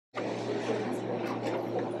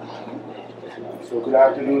So good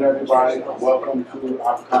afternoon, everybody. Welcome to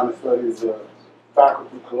Africana Studies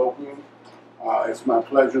Faculty Colloquium. It's my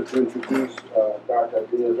pleasure to introduce Dr.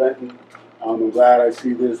 Adia Benton. I'm glad I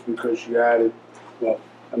see this because she added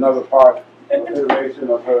another part of iteration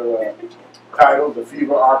of her title, The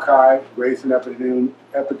Fever Archive, Race and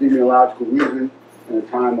Epidemiological Reason in a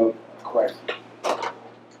Time of Crisis.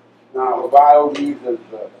 Now, her bio reads as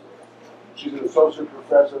she's an associate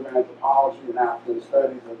professor of anthropology and African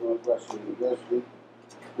studies at Northwestern University,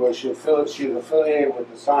 where she is affiliated with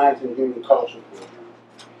the Science and Human Culture program.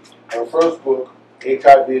 Her first book,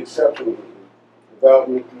 HIV Exceptionalism,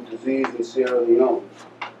 Development Through Disease in Sierra Leone,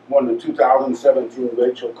 won the 2017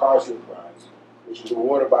 Rachel Carson Prize, which is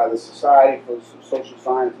awarded by the Society for Social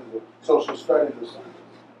Sciences and Social Studies of Science,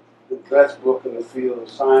 the best book in the field of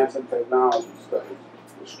science and technology studies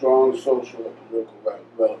with strong social and political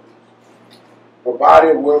relevance. Her body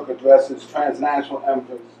of work addresses transnational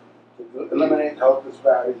efforts to eliminate health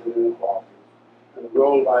disparities and inequalities and the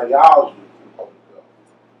role of ideology in public health.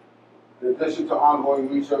 In addition to ongoing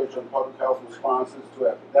research on public health responses to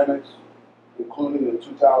epidemics, including the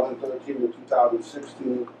 2013 and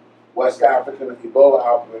 2016 West African Ebola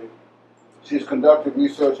outbreak, she has conducted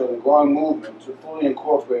research on the growing movement to fully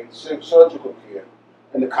incorporate surgical care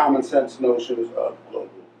in the common sense notions of global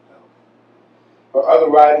health. Her other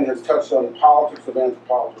writing has touched on the politics of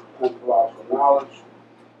anthropological knowledge,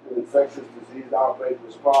 and infectious disease outbreak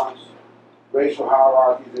response, racial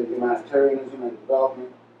hierarchies in humanitarianism and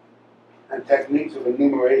development, and techniques of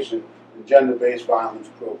enumeration in gender-based violence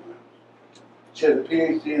programs. She has a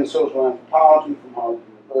PhD in social anthropology from Harvard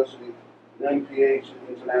University, an MPH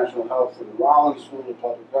in international health from the Rollins School of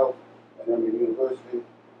Public Health at Emory University,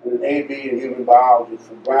 and an AB in human biology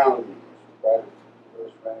from Brown University, right?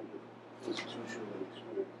 First range of institutional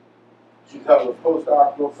experience. She's held a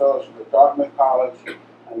postdoctoral fellowship at Dartmouth College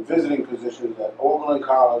and visiting positions at Oberlin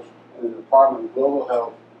College and in the Department of Global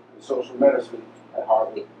Health and Social Medicine at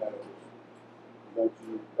Harvard Medical School. Thank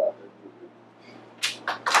you, Dr.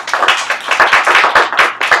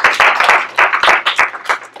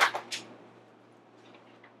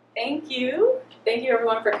 Thank you. Thank you,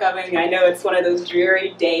 everyone, for coming. I know it's one of those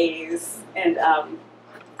dreary days, and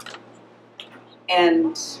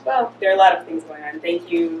well, there are a lot of things going on.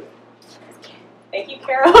 Thank you,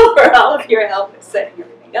 Carol, for all of your help in setting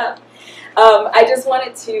everything up. I just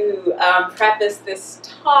wanted to preface this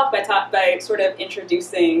talk by sort of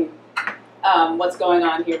introducing what's going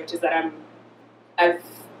on here, which is that I'm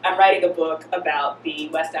writing a book about the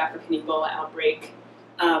West African Ebola outbreak,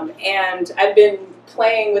 and I've been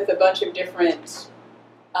playing with a bunch of different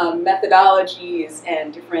methodologies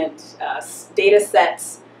and different data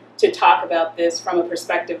sets to talk about this from a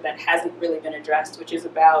perspective that hasn't really been addressed, which is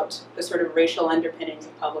about the sort of racial underpinnings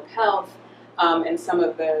of public health and some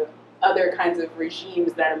of the other kinds of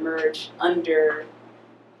regimes that emerge under,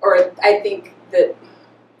 or I think that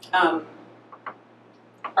are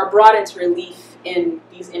brought into relief in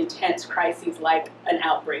these intense crises like an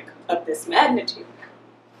outbreak of this magnitude.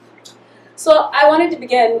 So I wanted to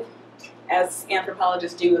begin, as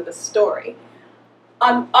anthropologists do, with a story.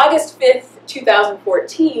 On August 5th,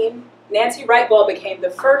 2014, Nancy Wright-Ball became the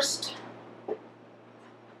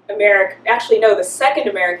the second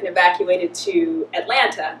American evacuated to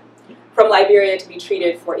Atlanta from Liberia to be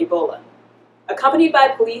treated for Ebola. Accompanied by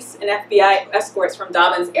police and FBI escorts from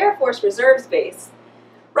Dobbins Air Force Reserve Base,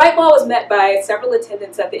 Wright-Ball was met by several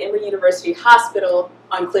attendants at the Emory University Hospital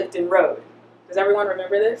on Clifton Road. Does everyone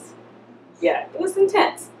remember this? Yeah, it was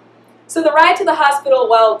intense. So the ride to the hospital,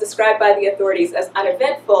 while described by the authorities as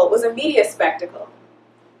uneventful, was a media spectacle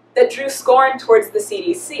that drew scorn towards the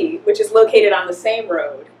CDC, which is located on the same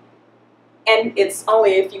road, and it's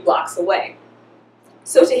only a few blocks away.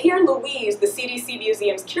 So to hear Louise, the CDC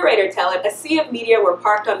Museum's curator, tell it, a sea of media were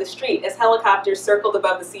parked on the street as helicopters circled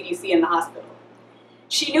above the CDC and the hospital.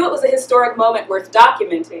 She knew it was a historic moment worth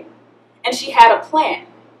documenting, and she had a plan.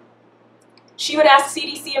 She would ask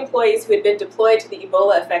CDC employees who had been deployed to the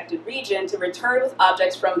Ebola-affected region to return with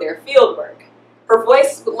objects from their fieldwork. Her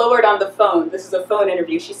voice lowered on the phone. This is a phone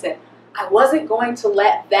interview. She said, "I wasn't going to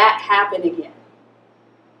let that happen again."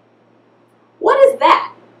 What is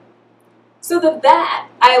that? So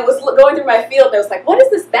I was going through my field and I was like, what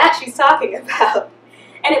is this that she's talking about?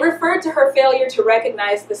 And it referred to her failure to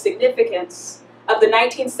recognize the significance of the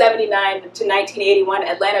 1979 to 1981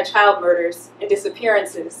 Atlanta child murders and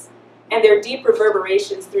disappearances and their deep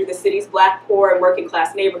reverberations through the city's Black, poor, and working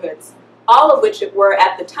class neighborhoods, all of which were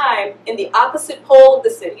at the time in the opposite pole of the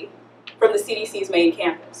city from the CDC's main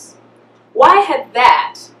campus. Why had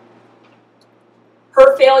that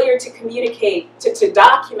her failure to communicate, to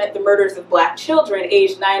document the murders of Black children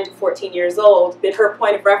aged 9 to 14 years old, been her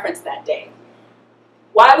point of reference that day.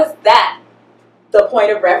 Why was that the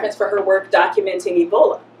point of reference for her work documenting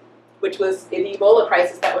Ebola, which was the Ebola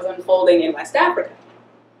crisis that was unfolding in West Africa?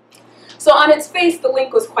 So on its face, the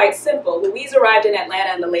link was quite simple. Louise arrived in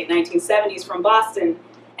Atlanta in the late 1970s from Boston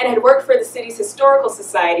and had worked for the city's historical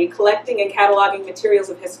society, collecting and cataloging materials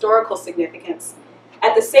of historical significance,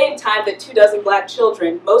 at the same time that 24 Black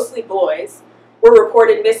children, mostly boys, were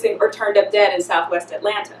reported missing or turned up dead in Southwest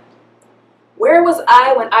Atlanta. Where was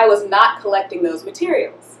I when I was not collecting those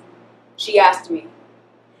materials? She asked me.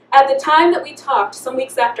 At the time that we talked, some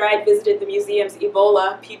weeks after I had visited the museum's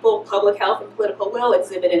Ebola, People, Public Health, and Political Will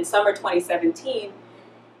exhibit in summer 2017,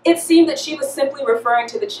 it seemed that she was simply referring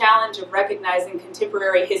to the challenge of recognizing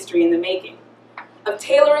contemporary history in the making, of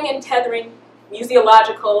tailoring and tethering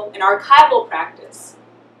museological and archival practice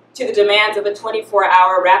to the demands of a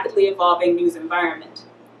 24-hour, rapidly evolving news environment.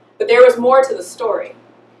 But there was more to the story.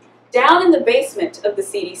 Down in the basement of the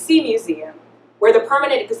CDC Museum, where the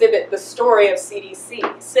permanent exhibit, The Story of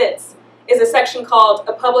CDC, sits, is a section called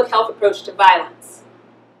A Public Health Approach to Violence.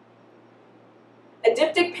 A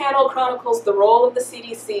diptych panel chronicles the role of the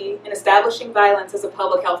CDC in establishing violence as a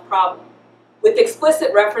public health problem, with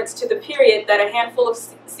explicit reference to the period that a handful of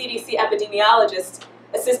CDC epidemiologists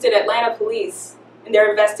assisted Atlanta police in their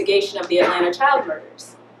investigation of the Atlanta child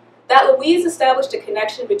murders. That Louise established a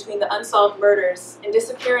connection between the unsolved murders and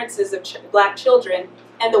disappearances of Black children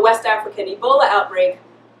and the West African Ebola outbreak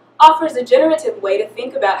offers a generative way to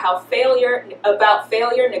think about failure,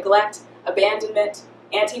 neglect, abandonment,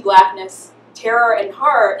 anti-Blackness, terror, and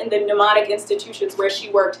horror in the mnemonic institutions where she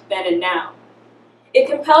worked then and now. It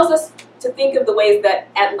compels us to think of the ways that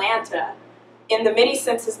Atlanta, in the many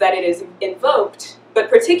senses that it is invoked, but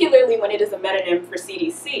particularly when it is a metonym for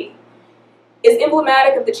CDC, is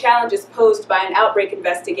emblematic of the challenges posed by an outbreak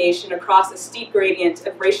investigation across a steep gradient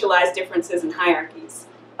of racialized differences and hierarchies,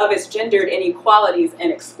 of its gendered inequalities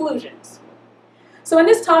and exclusions. So in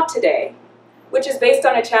this talk today, which is based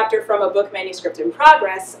on a chapter from a book manuscript in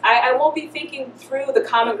progress, I won't be thinking through the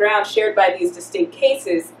common ground shared by these distinct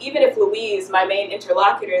cases, even if Louise, my main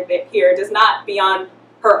interlocutor here, does not, beyond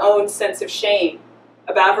her own sense of shame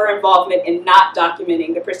about her involvement in not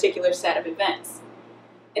documenting the particular set of events.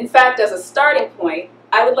 In fact, as a starting point,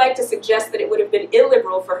 I would like to suggest that it would have been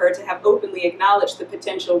illiberal for her to have openly acknowledged the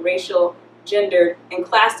potential racial, gendered, and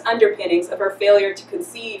class underpinnings of her failure to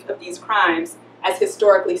conceive of these crimes as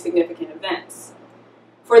historically significant events.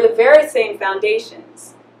 For the very same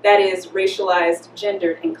foundations, that is, racialized,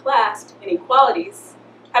 gendered, and classed inequalities,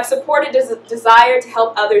 have supported a desire to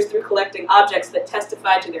help others through collecting objects that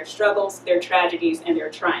testify to their struggles, their tragedies, and their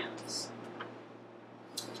triumphs.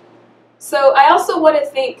 So I also want to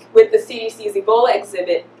think with the CDC's Ebola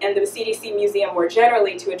exhibit and the CDC Museum more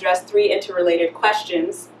generally to address three interrelated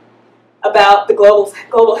questions about the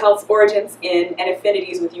global health's origins in and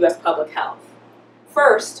affinities with U.S. public health.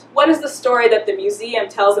 First, what is the story that the museum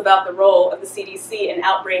tells about the role of the CDC in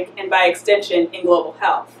outbreak and, by extension, in global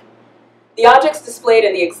health? The objects displayed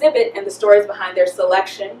in the exhibit and the stories behind their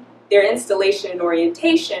selection, their installation and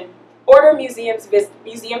orientation, order museum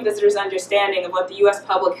visitors' understanding of what the U.S.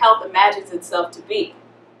 public health imagines itself to be,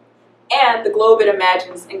 and the globe it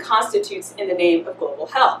imagines and constitutes in the name of global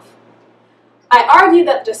health. I argue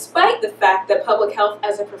that despite the fact that public health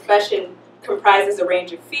as a profession comprises a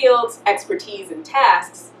range of fields, expertise, and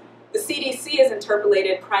tasks, the CDC is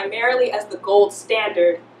interpolated primarily as the gold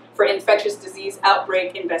standard for infectious disease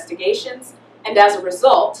outbreak investigations, and as a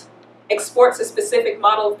result, exports a specific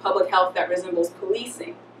model of public health that resembles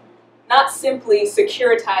policing, not simply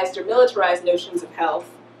securitized or militarized notions of health,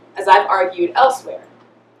 as I've argued elsewhere.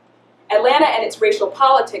 Atlanta and its racial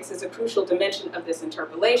politics is a crucial dimension of this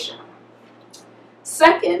interpolation.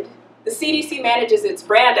 Second, the CDC manages its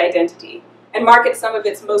brand identity and markets some of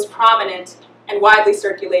its most prominent and widely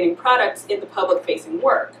circulating products in the public-facing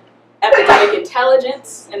work. Epidemic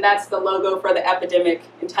intelligence, and that's the logo for the Epidemic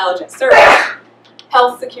Intelligence Service,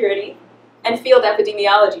 health security, and field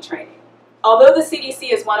epidemiology training. Although the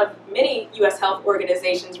CDC is one of many U.S. health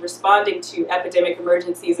organizations responding to epidemic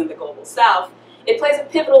emergencies in the global south, it plays a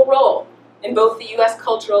pivotal role in both the U.S.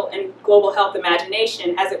 cultural and global health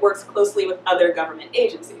imagination as it works closely with other government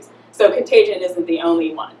agencies. So contagion isn't the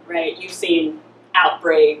only one, right? You've seen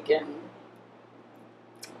Outbreak and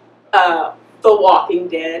The Walking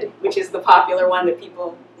Dead, which is the popular one that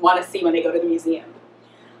people want to see when they go to the museum.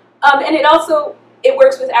 And it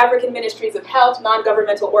works with African ministries of health,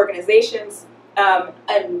 non-governmental organizations,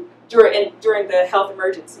 and during the health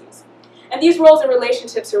emergencies. And these roles and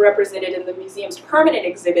relationships are represented in the museum's permanent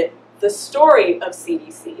exhibit, the story of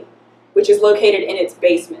CDC, which is located in its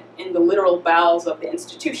basement, in the literal bowels of the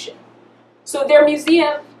institution. So their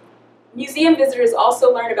museum visitors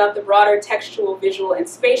also learn about the broader textual, visual, and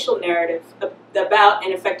spatial narrative about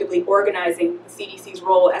and effectively organizing the CDC's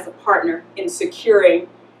role as a partner in securing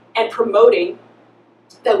and promoting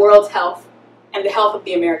the world's health and the health of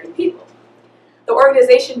the American people. The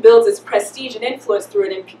organization builds its prestige and influence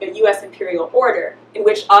through a U.S. imperial order, in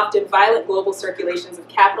which often violent global circulations of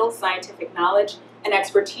capital, scientific knowledge, and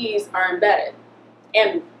expertise are embedded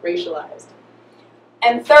and racialized.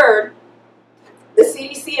 And third, the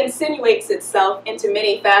CDC insinuates itself into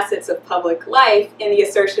many facets of public life in the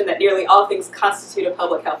assertion that nearly all things constitute a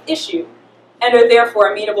public health issue and are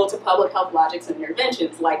therefore amenable to public health logics and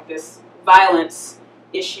interventions, like this violence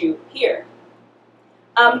issue here.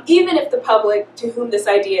 Even if the public to whom this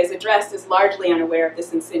idea is addressed is largely unaware of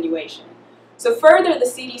this insinuation. So further, the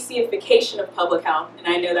CDC-ification of public health, and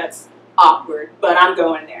I know that's awkward, but I'm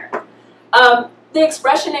going there. The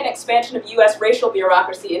expression and expansion of U.S. racial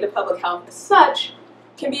bureaucracy into public health as such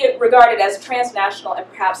can be regarded as a transnational and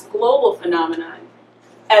perhaps global phenomenon,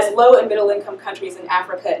 as low and middle income countries in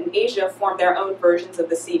Africa and Asia form their own versions of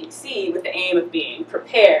the CDC with the aim of being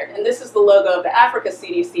prepared. And this is the logo of the Africa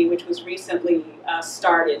CDC, which was recently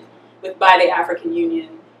started by the African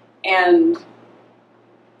Union. And,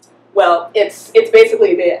 well, it's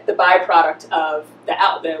basically the byproduct of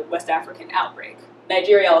the West African outbreak.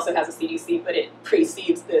 Nigeria also has a CDC, but it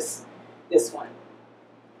precedes this one.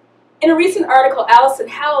 In a recent article, Alison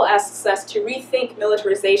Howell asks us to rethink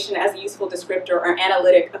militarization as a useful descriptor or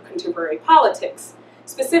analytic of contemporary politics.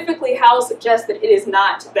 Specifically, Howell suggests that it is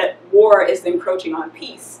not that war is encroaching on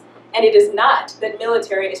peace, and it is not that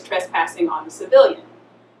military is trespassing on the civilian.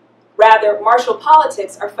 Rather, martial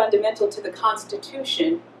politics are fundamental to the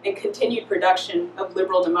Constitution and continued production of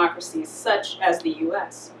liberal democracies such as the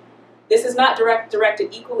U.S. This is not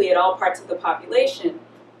directed equally at all parts of the population,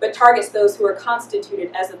 but targets those who are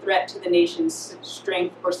constituted as a threat to the nation's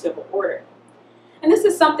strength or civil order. And this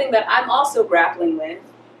is something that I'm also grappling with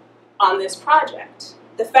on this project.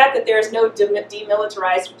 The fact that there is no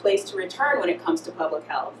demilitarized place to return when it comes to public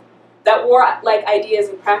health, that war-like ideas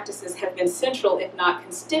and practices have been central, if not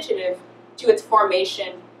constitutive, to its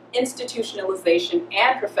formation, institutionalization,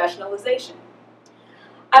 and professionalization.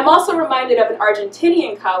 I'm also reminded of an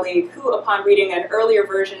Argentinian colleague who, upon reading an earlier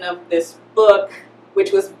version of this book,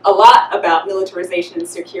 which was a lot about militarization and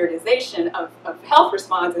securitization of health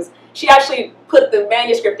responses, she actually put the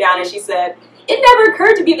manuscript down and she said, "It never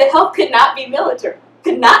occurred to me that health could not be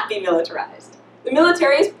militarized. The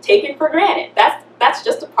military is taken for granted. That's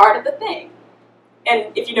just a part of the thing."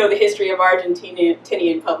 And if you know the history of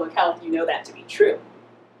Argentinian public health, you know that to be true.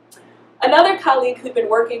 Another colleague who'd been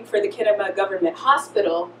working for the Kinema Government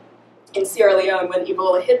Hospital in Sierra Leone when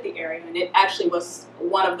Ebola hit the area, and it actually was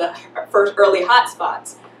one of the first early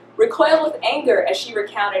hotspots, recoiled with anger as she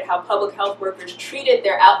recounted how public health workers treated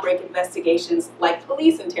their outbreak investigations like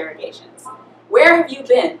police interrogations. Where have you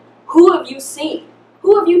been? Who have you seen?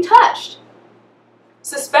 Who have you touched?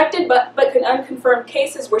 Suspected but unconfirmed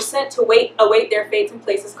cases were sent to await their fates in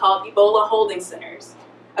places called Ebola holding centers,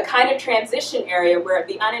 a kind of transition area where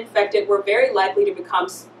the uninfected were very likely to become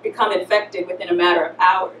infected within a matter of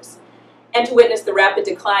hours, and to witness the rapid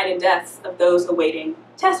decline in deaths of those awaiting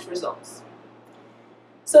test results.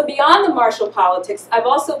 So beyond the martial politics, I've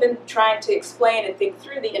also been trying to explain and think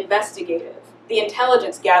through the investigative, the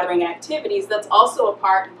intelligence gathering activities that's also a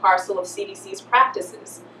part and parcel of CDC's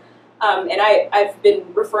practices. And I've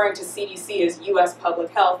been referring to CDC as U.S.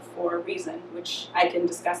 public health for a reason, which I can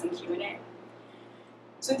discuss in Q&A.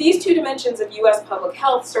 So these two dimensions of U.S. public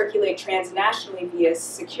health circulate transnationally via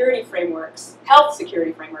security frameworks, health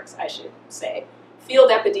security frameworks, I should say,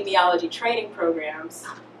 field epidemiology training programs,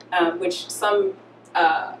 which some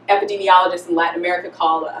epidemiologists in Latin America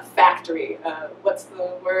call a factory. What's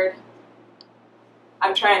the word?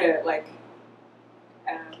 I'm trying to, like,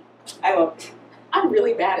 I'm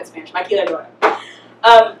really bad at Spanish. That's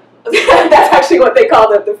actually what they call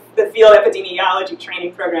the field epidemiology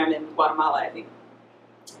training program in Guatemala, I think.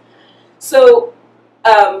 So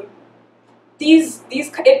it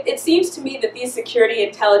seems to me that these security,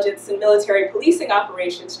 intelligence, and military policing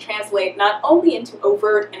operations translate not only into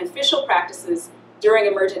overt and official practices during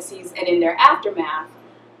emergencies and in their aftermath,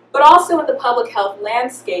 but also in the public health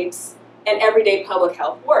landscapes and everyday public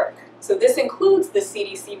health work. So this includes the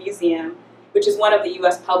CDC Museum, which is one of the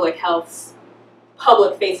U.S. public health's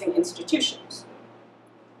public-facing institutions.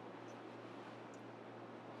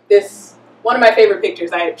 One of my favorite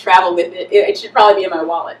pictures, I traveled with it. It should probably be in my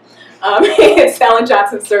wallet. It's Ellen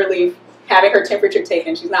Johnson Sirleaf having her temperature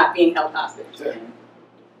taken. She's not being held hostage.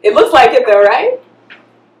 It looks like it though, right?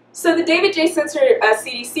 So the David J. Sensor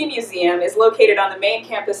CDC Museum is located on the main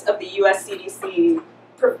campus of the US CDC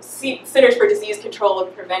Centers for Disease Control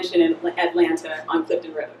and Prevention in Atlanta on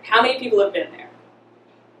Clifton Road. How many people have been there?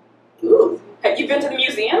 Ooh. Have you been to the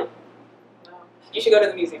museum? No. You should go to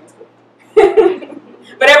the museum. It's cool.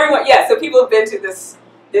 But everyone, yeah, so people have been to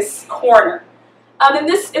this corner. And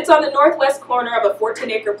it's on the northwest corner of a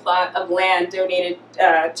 14-acre plot of land donated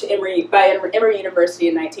to Emory University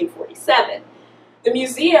in 1947. The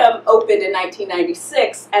museum opened in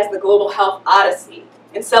 1996 as the Global Health Odyssey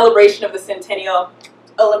in celebration of the Centennial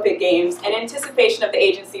Olympic Games and anticipation of the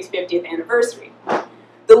agency's 50th anniversary.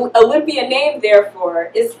 The Olympia name,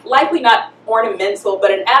 therefore, is likely not ornamental,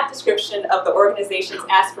 but an apt description of the organization's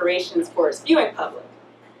aspirations for its viewing public.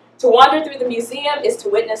 To wander through the museum is to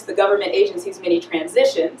witness the government agency's many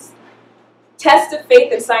transitions, test of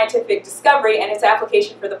faith in scientific discovery and its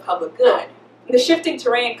application for the public good, the shifting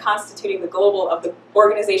terrain constituting the global of the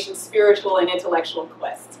organization's spiritual and intellectual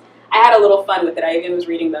quests. I had a little fun with it. I even was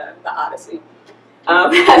reading the Odyssey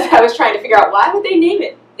as I was trying to figure out why would they name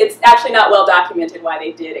it. It's actually not well documented why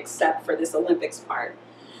they did, except for this Olympics part.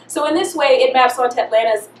 So in this way, it maps onto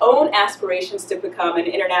Atlanta's own aspirations to become an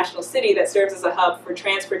international city that serves as a hub for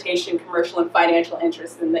transportation, commercial, and financial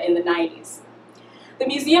interests in the 90s. The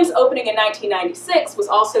museum's opening in 1996 was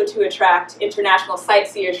also to attract international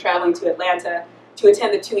sightseers traveling to Atlanta to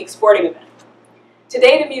attend the two-week sporting event.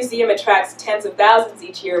 Today, the museum attracts tens of thousands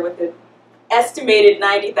each year with an estimated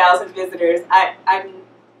 90,000 visitors. I'm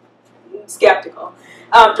skeptical.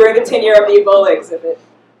 During the tenure of the Ebola exhibit.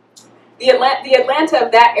 The Atlanta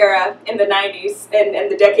of that era in the 90s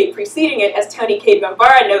and the decade preceding it, as Tony K.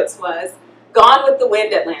 Bambara notes, was Gone with the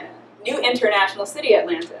Wind Atlanta, New International City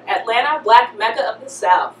Atlanta, Atlanta, Black Mecca of the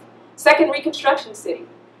South, Second Reconstruction City,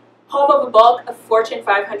 home of a bulk of Fortune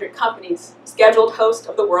 500 companies, scheduled host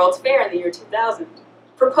of the World's Fair in the year 2000,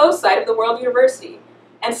 proposed site of the World University,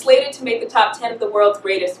 and slated to make the top 10 of the world's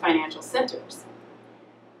greatest financial centers.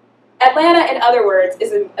 Atlanta, in other words,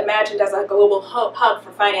 is imagined as a global hub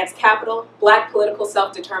for finance capital, Black political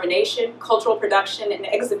self-determination, cultural production, and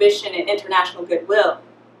exhibition, and international goodwill.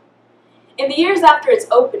 In the years after its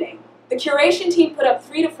opening, the curation team put up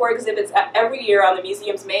 3 to 4 exhibits every year on the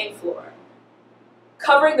museum's main floor,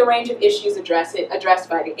 covering the range of issues addressed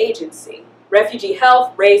by the agency. Refugee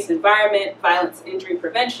health, race, environment, violence, injury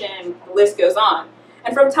prevention, the list goes on.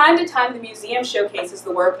 And from time to time, the museum showcases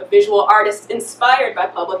the work of visual artists inspired by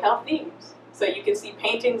public health themes. So you can see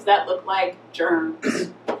paintings that look like germs.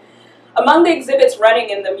 Among the exhibits running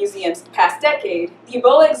in the museum's past decade, the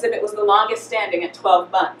Ebola exhibit was the longest standing at 12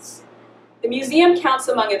 months. The museum counts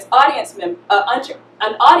among its audience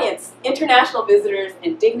international visitors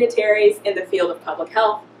and dignitaries in the field of public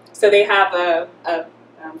health. So they have a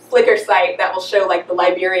Flickr site that will show like the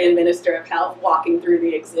Liberian Minister of Health walking through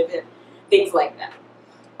the exhibit, things like that.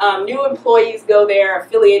 New employees go there,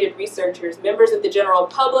 affiliated researchers, members of the general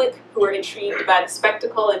public who are intrigued by the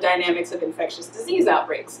spectacle and dynamics of infectious disease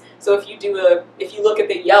outbreaks. So if you look at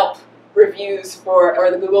the Yelp reviews or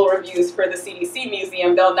the Google reviews for the CDC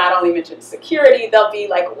museum, they'll not only mention security, they'll be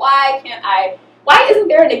like, why isn't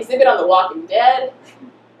there an exhibit on The Walking Dead?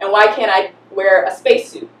 And why can't I wear a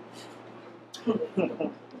spacesuit?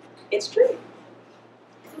 It's true.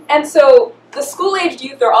 And so the school-aged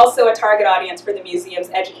youth are also a target audience for the museum's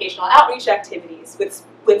educational outreach activities,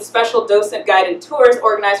 with special docent-guided tours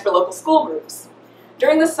organized for local school groups.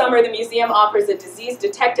 During the summer, the museum offers a disease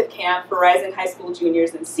detective camp for rising high school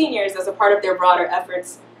juniors and seniors as a part of their broader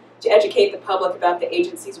efforts to educate the public about the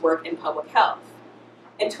agency's work in public health.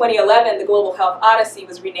 In 2011, the Global Health Odyssey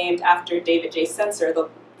was renamed after David J. Sensor, the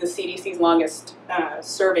CDC's longest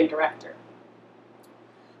serving director.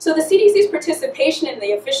 So the CDC's participation in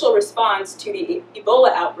the official response to the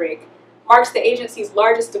Ebola outbreak marks the agency's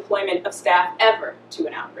largest deployment of staff ever to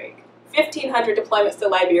an outbreak. 1,500 deployments to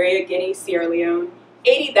Liberia, Guinea, Sierra Leone,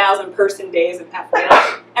 80,000 person days of effort,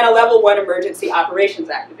 and a level 1 emergency operations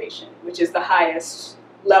activation, which is the highest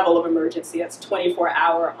level of emergency. That's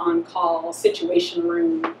 24-hour on-call, situation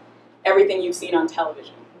room, everything you've seen on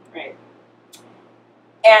television, right?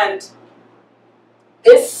 And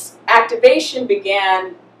this activation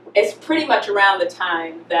began, it's pretty much around the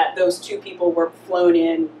time that those 2 people were flown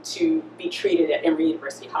in to be treated at Emory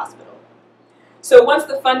University Hospital. So once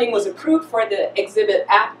the funding was approved for the exhibit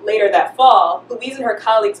later that fall, Louise and her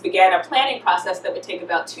colleagues began a planning process that would take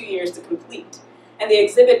about 2 years to complete. And the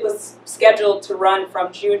exhibit was scheduled to run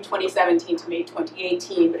from June 2017 to May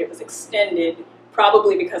 2018, but it was extended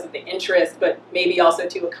probably because of the interest, but maybe also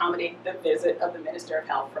to accommodate the visit of the Minister of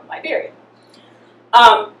Health from Liberia.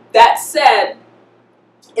 That said,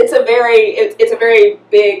 it's a very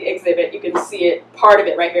big exhibit. You can see it, part of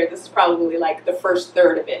it right here. This is probably like the first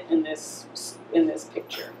third of it in this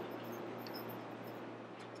picture.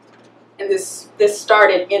 And this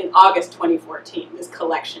started in August 2014, this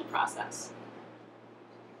collection process.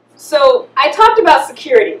 So I talked about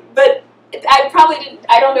security, but I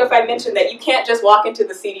don't know if I mentioned that you can't just walk into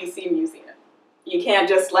the CDC museum. You can't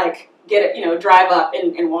just like drive up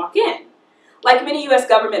and walk in. Like many U.S.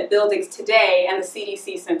 government buildings today, and the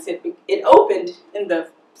CDC since it opened in the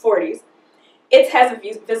 40s, it has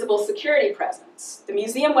a visible security presence. The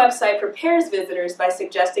museum website prepares visitors by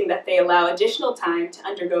suggesting that they allow additional time to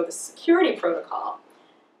undergo the security protocol.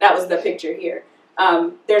 That was the picture here.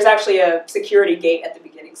 There's actually a security gate at the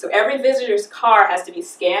beginning. So every visitor's car has to be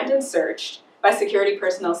scanned and searched by security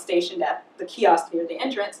personnel stationed at the kiosk near the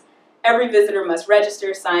entrance. Every visitor must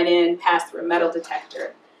register, sign in, pass through a metal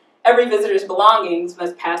detector. Every visitor's belongings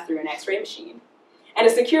must pass through an X-ray machine. And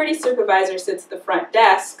a security supervisor sits at the front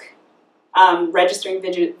desk, registering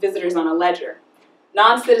visitors on a ledger.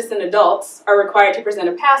 Non-citizen adults are required to present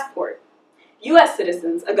a passport. U.S.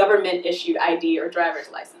 citizens, a government-issued ID or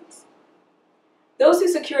driver's license. Those who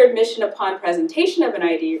secure admission upon presentation of an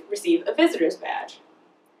ID receive a visitor's badge.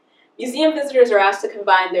 Museum visitors are asked to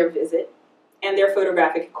combine their visit and their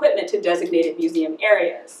photographic equipment to designated museum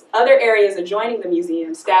areas. Other areas adjoining the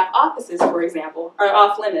museum, staff offices, for example, are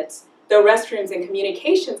off limits, though restrooms and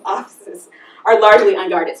communications offices are largely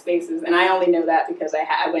unguarded spaces, and I only know that because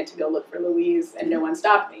I went to go look for Louise and no one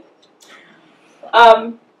stopped me.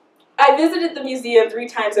 I visited the museum 3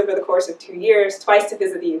 times over the course of 2 years, twice to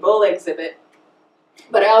visit the Ebola exhibit,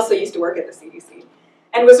 but I also used to work at the CDC.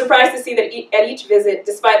 And was surprised to see that at each visit,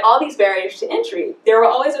 despite all these barriers to entry, there were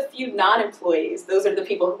always a few non-employees, those are the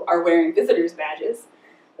people who are wearing visitors' badges,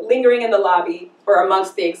 lingering in the lobby or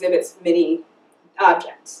amongst the exhibit's many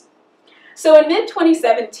objects. So in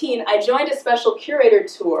mid-2017, I joined a special curator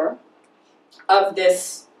tour of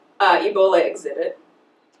this Ebola exhibit,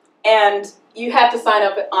 and you have to sign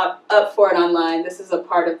up for it online. This is a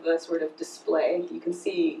part of the sort of display. You can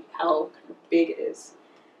see how big it is.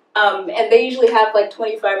 And they usually have like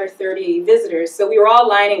 25 or 30 visitors. So we were all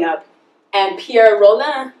lining up, and Pierre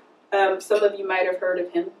Rollin, some of you might have heard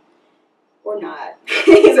of him, or not.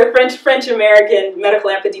 He's a French-American medical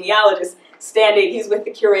epidemiologist standing. He's with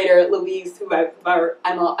the curator, Louise, who I've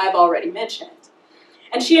already mentioned.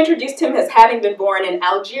 And she introduced him as having been born in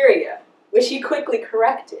Algeria, which he quickly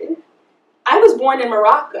corrected. I was born in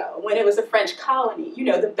Morocco when it was a French colony, you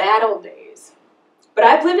know, the bad old days. But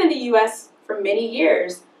I've lived in the U.S. for many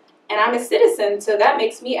years, and I'm a citizen, so that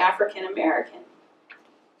makes me African American.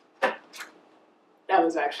 That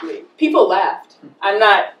was actually, people laughed. I'm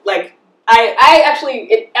not, like,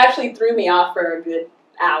 it actually threw me off for a good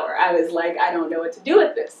hour. I was like, I don't know what to do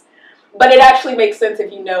with this. But it actually makes sense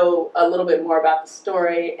if you know a little bit more about the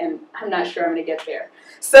story, and I'm not sure I'm going to get there.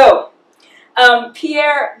 So,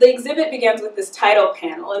 Pierre, the exhibit begins with this title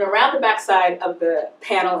panel, and around the backside of the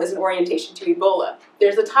panel is an orientation to Ebola.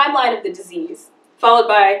 There's a timeline of the disease, followed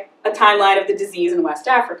by a timeline of the disease in West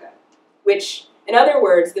Africa, which, in other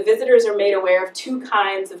words, the visitors are made aware of 2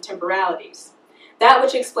 kinds of temporalities. That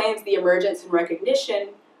which explains the emergence and recognition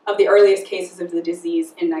of the earliest cases of the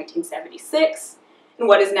disease in 1976, in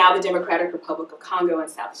what is now the Democratic Republic of Congo and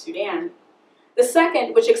South Sudan. The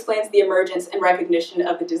second, which explains the emergence and recognition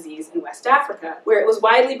of the disease in West Africa, where it was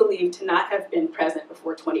widely believed to not have been present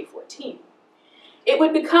before 2014. It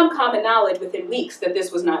would become common knowledge within weeks that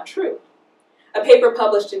this was not true. A paper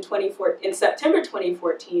published in September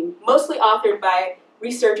 2014, mostly authored by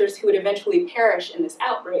researchers who would eventually perish in this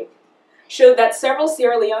outbreak, showed that several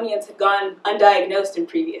Sierra Leoneans had gone undiagnosed in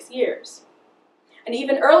previous years. An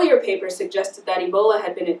even earlier paper suggested that Ebola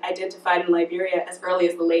had been identified in Liberia as early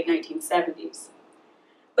as the late 1970s.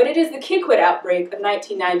 But it is the Kikwit outbreak of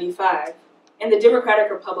 1995 in the Democratic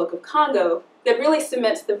Republic of Congo that really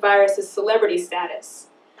cements the virus's celebrity status,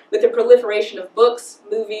 with the proliferation of books,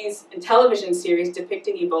 movies, and television series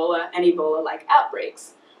depicting Ebola and Ebola-like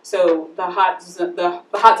outbreaks. So the hot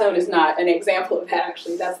zone is not an example of that,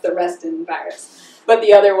 actually. That's the Reston virus. But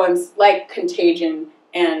the other ones, like Contagion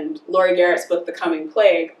and Laurie Garrett's book, The Coming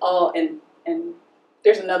Plague, and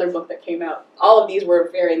there's another book that came out. All of these were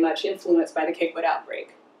very much influenced by the Kikwit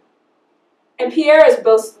outbreak. And Pierre is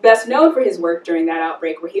best known for his work during that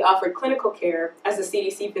outbreak, where he offered clinical care as a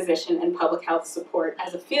CDC physician and public health support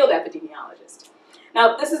as a field epidemiologist.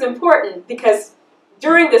 Now, this is important because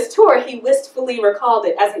during this tour, he wistfully recalled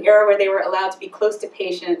it as an era where they were allowed to be close to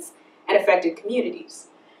patients and affected communities.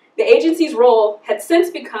 The agency's role had since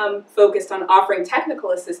become focused on offering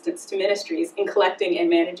technical assistance to ministries in collecting and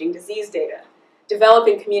managing disease data,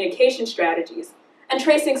 developing communication strategies, and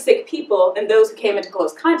tracing sick people and those who came into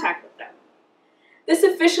close contact with them. This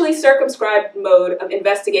officially circumscribed mode of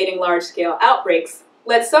investigating large-scale outbreaks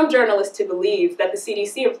led some journalists to believe that the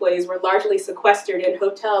CDC employees were largely sequestered in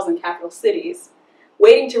hotels in capital cities,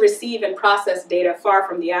 waiting to receive and process data far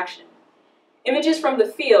from the action. Images from the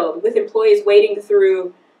field, with employees wading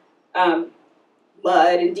through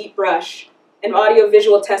mud and deep brush, and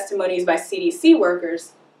audio-visual testimonies by CDC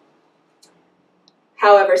workers,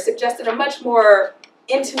 however, suggested a much more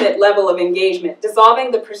intimate level of engagement,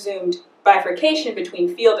 dissolving the presumed bifurcation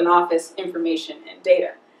between field and office information and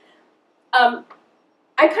data.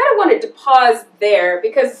 I kind of wanted to pause there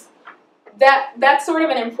because that's sort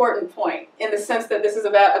of an important point in the sense that this is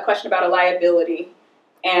about a question about a liability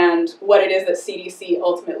and what it is that CDC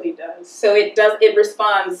ultimately does. So it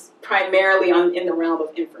responds primarily in the realm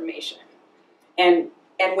of information. And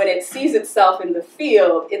when it sees itself in the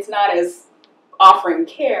field, it's not as offering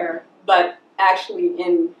care, but actually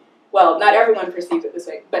well, not everyone perceives it this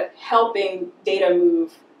way, but helping data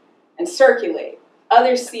move and circulate.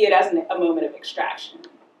 Others see it as a moment of extraction.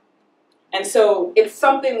 And so it's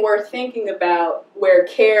something worth thinking about where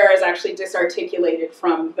care is actually disarticulated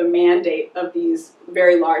from the mandate of these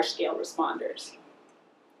very large-scale responders.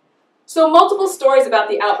 So multiple stories about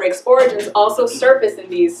the outbreak's origins also surface in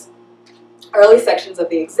these early sections of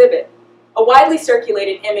the exhibit. A widely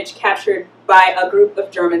circulated image captured by a group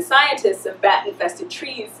of German scientists of bat-infested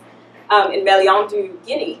trees in Meliandou,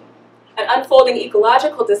 Guinea, an unfolding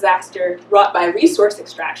ecological disaster wrought by resource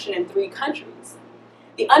extraction in 3 countries.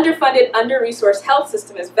 The underfunded, under-resourced health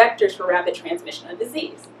system as vectors for rapid transmission of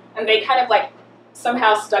disease. And they kind of like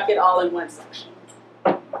somehow stuck it all in one section.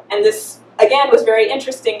 And this, again, was very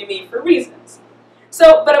interesting to me for reasons.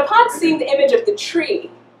 But upon seeing the image of the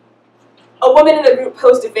tree, a woman in the group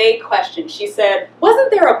posed a vague question. She said,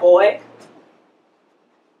 "Wasn't there a boy?"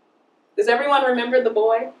 Does everyone remember the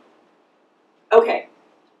boy? Okay.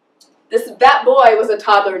 That boy was a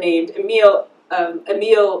toddler named Emile,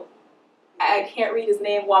 I can't read his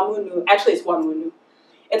name, Wamunu. Actually, it's Wamunu.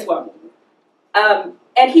 It's Wamunu.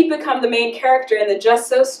 And he'd become the main character in the Just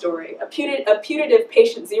So story, a putative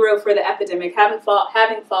patient zero for the epidemic, having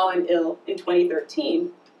fallen ill in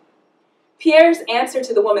 2013. Pierre's answer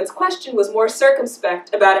to the woman's question was more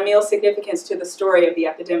circumspect about Emile's significance to the story of the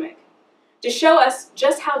epidemic. To show us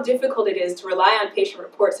just how difficult it is to rely on patient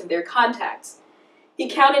reports of their contacts, he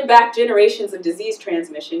counted back generations of disease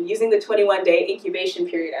transmission using the 21-day incubation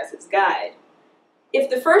period as his guide. If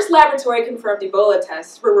the first laboratory-confirmed Ebola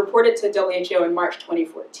tests were reported to WHO in March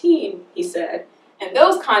 2014, he said, and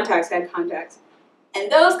those contacts had contacts,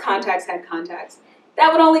 and those contacts had contacts,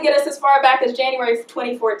 that would only get us as far back as January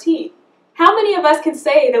 2014. How many of us can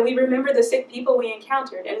say that we remember the sick people we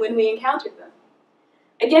encountered and when we encountered them?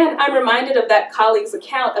 Again, I'm reminded of that colleague's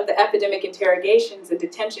account of the epidemic interrogations and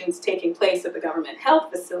detentions taking place at the government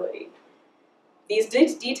health facility. These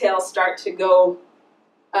details start to go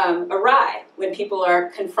awry when people are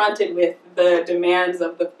confronted with the demands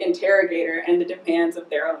of the interrogator and the demands of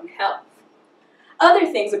their own health. Other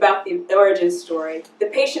things about the origin story, the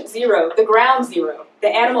patient zero, the ground zero, the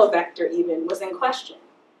animal vector even, was in question.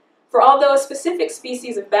 For although a specific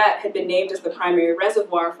species of bat had been named as the primary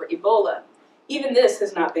reservoir for Ebola, even this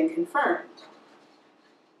has not been confirmed.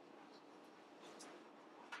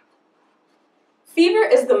 Fever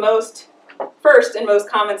is the first and most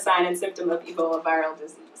common sign and symptom of Ebola viral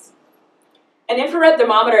disease. An infrared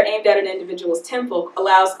thermometer aimed at an individual's temple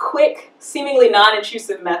allows quick, seemingly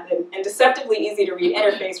non-intrusive method and deceptively easy to read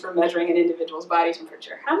interface for measuring an individual's body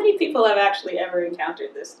temperature. How many people have actually ever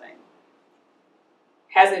encountered this thing?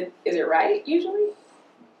 Is it right, usually?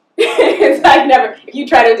 It's like never. If you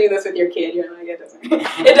try to do this with your kid, you're like,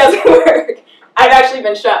 it doesn't work. I've actually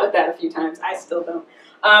been shot with that a few times. I still don't.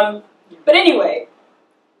 But anyway,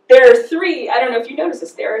 there are 3, I don't know if you noticed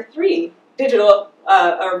this, there are 3 digital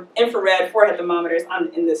or infrared forehead thermometers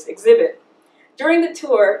in this exhibit. During the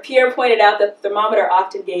tour, Pierre pointed out that the thermometer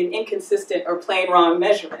often gave inconsistent or plain wrong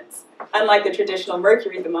measurements, unlike the traditional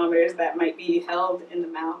mercury thermometers that might be held in the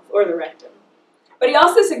mouth or the rectum. But he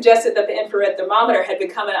also suggested that the infrared thermometer had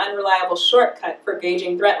become an unreliable shortcut for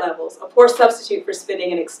gauging threat levels, a poor substitute for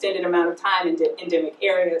spending an extended amount of time in endemic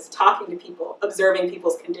areas, talking to people, observing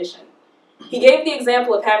people's condition. He gave the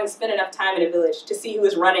example of having spent enough time in a village to see who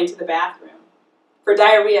was running to the bathroom, for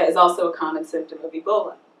diarrhea is also a common symptom of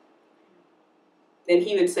Ebola. Then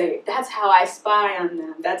he would say, that's how I spy on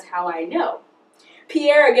them, that's how I know.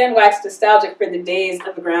 Pierre again waxed nostalgic for the days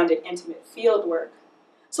of the grounded, intimate field work.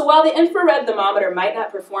 So while the infrared thermometer might not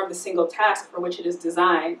perform the single task for which it is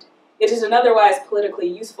designed, it is an otherwise politically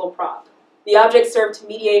useful prop. The object served to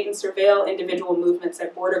mediate and surveil individual movements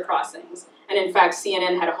at border crossings. And in fact,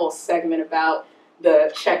 CNN had a whole segment about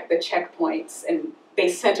the checkpoints, and they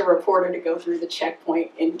sent a reporter to go through the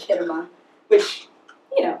checkpoint in Kinema, which,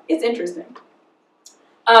 you know, is interesting.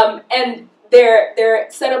 And they're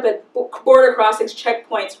set up at border crossings,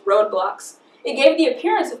 checkpoints, roadblocks. It gave the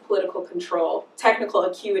appearance of political control, technical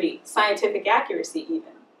acuity, scientific accuracy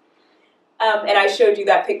even. And I showed you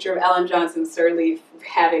that picture of Ellen Johnson Sirleaf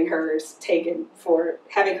having her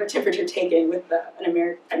temperature taken with an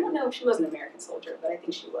American, I don't know if she was an American soldier, but I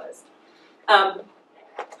think she was.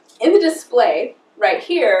 In the display, right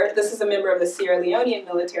here, this is a member of the Sierra Leonean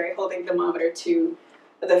military holding a thermometer to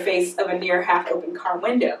the face of a near half-open car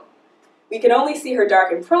window. We can only see her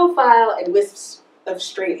darkened profile and wisps of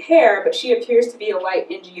straight hair, but she appears to be a white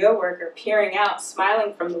NGO worker peering out,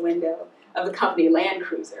 smiling from the window of the company Land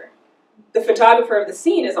Cruiser. The photographer of the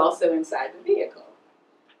scene is also inside the vehicle.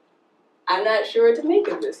 I'm not sure what to make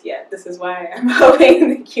of this yet. This is why I'm hoping in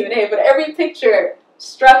the Q&A, but every picture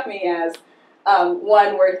struck me as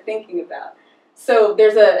one worth thinking about. So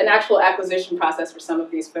there's an actual acquisition process for some of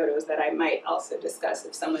these photos that I might also discuss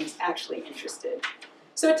if someone's actually interested.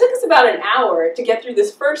 So it took us about an hour to get through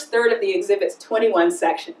this first third of the exhibit's 21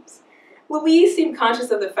 sections. Louise seemed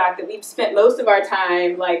conscious of the fact that we've spent most of our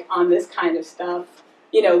time like on this kind of stuff,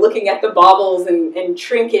 you know, looking at the baubles and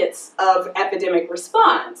trinkets of epidemic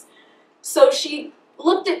response. So she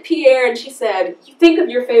looked at Pierre and she said, you think of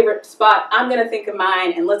your favorite spot, I'm going to think of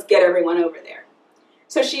mine, and let's get everyone over there.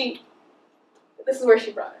 So this is where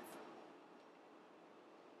she brought it.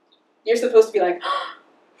 You're supposed to be like,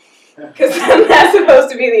 because that's supposed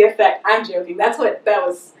to be the effect. I'm joking. That's what that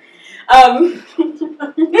was.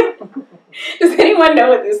 Does anyone know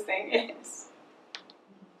what this thing is?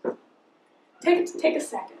 Take a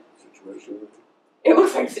second. Situation room. It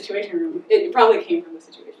looks like a situation room. It probably came from the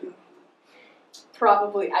situation room.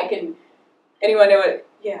 Probably. Anyone know it?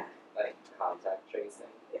 Yeah. Like contact tracing.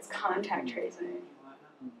 It's contact tracing.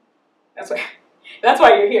 That's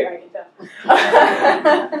why you're here, I can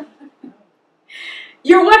tell.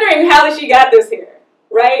 You're wondering how she got this here,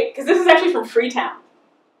 right? Because this is actually from Freetown.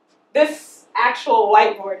 This actual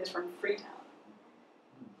whiteboard is from Freetown.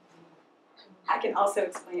 I can also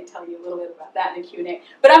tell you a little bit about that in the Q&A.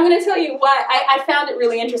 But I'm going to tell you why I found it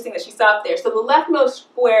really interesting that she stopped there. So the leftmost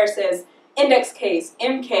square says, index case,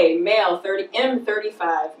 MK, male,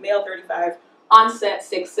 M35, male 35, onset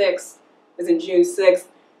 6/6, is in June 6th.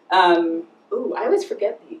 Ooh, I always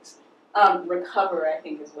forget these. Recover, I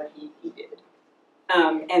think, is what he did.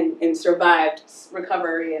 And survived,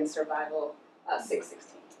 recovery and survival, 6/16.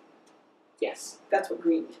 Yes, that's what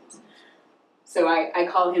green means. So I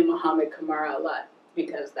call him Muhammad Kamara a lot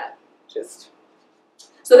because that just...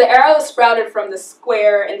 So the arrow is sprouted from the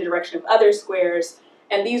square in the direction of other squares,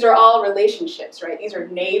 and these are all relationships, right? These are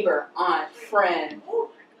neighbor, aunt, friend,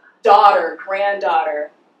 daughter,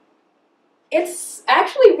 granddaughter. It's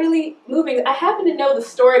actually really moving. I happen to know the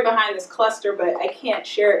story behind this cluster, but I can't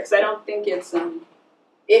share it because I don't think it's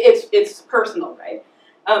personal, right?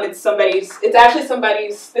 It's actually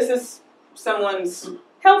somebody's, this is someone's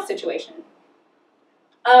health situation.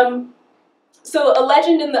 So a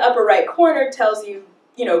legend in the upper right corner tells you,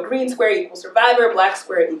 you know, green square equals survivor, black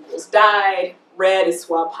square equals died, red is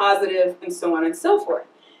swab positive, and so on and so forth.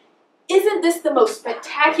 Isn't this the most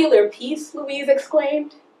spectacular piece, Louise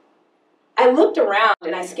exclaimed. I looked around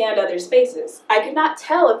and I scanned other spaces. I could not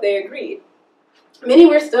tell if they agreed. Many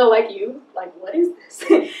were still like you, like, what is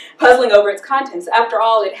this? Puzzling over its contents. After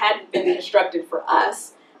all, it hadn't been constructed for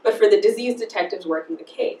us, but for the disease detectives working the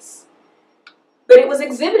case. But it was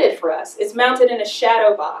exhibited for us. It's mounted in a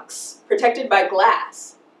shadow box, protected by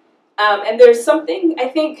glass. And there's something, I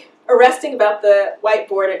think, arresting about the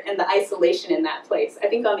whiteboard and the isolation in that place. I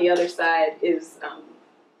think on the other side is,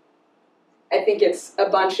 I think it's a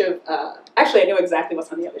bunch of, actually I know exactly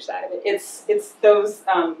what's on the other side of it. It's those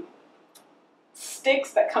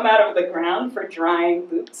sticks that come out of the ground for drying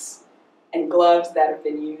boots and gloves that have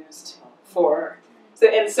been used for,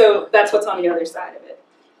 so that's what's on the other side of it.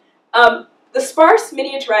 The sparse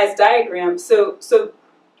miniaturized diagram, so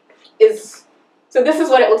this is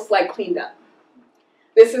what it looks like cleaned up.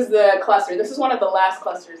 This is the cluster. This is one of the last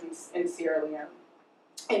clusters in Sierra Leone,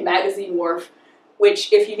 in Magazine Wharf,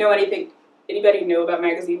 which, if you know anything, anybody know about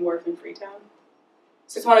Magazine Wharf in Freetown?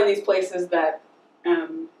 So it's one of these places that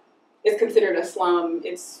is considered a slum.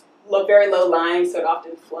 It's very low lying, so it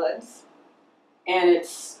often floods. And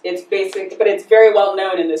it's basic, but it's very well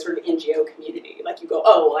known in this sort of NGO community. Like you go,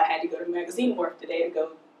 oh, well, I had to go to Magazine Wharf today to go,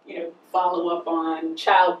 you know, follow up on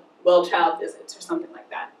child visits or something like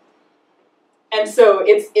that. And so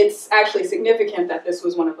it's actually significant that this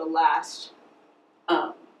was one of the last,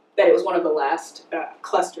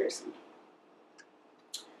 clusters.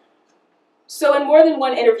 So in more than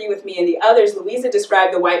one interview with me and the others, Louisa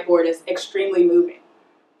described the whiteboard as extremely moving.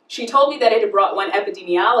 She told me that it had brought one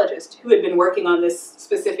epidemiologist who had been working on this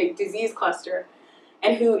specific disease cluster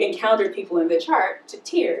and who encountered people in the chart to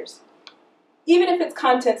tears. Even if its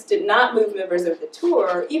contents did not move members of the tour,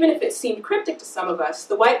 or even if it seemed cryptic to some of us,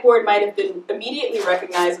 the whiteboard might have been immediately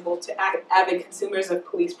recognizable to avid consumers of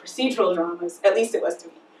police procedural dramas, at least it was to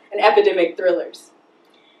me, and epidemic thrillers.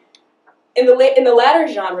 In the latter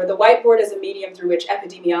genre, the whiteboard is a medium through which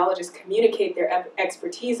epidemiologists communicate their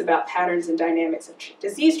expertise about patterns and dynamics of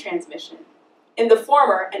disease transmission. In the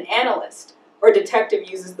former, an analyst or detective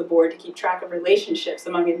uses the board to keep track of relationships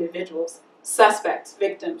among individuals, suspects,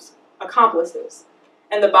 victims, accomplices,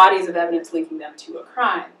 and the bodies of evidence linking them to a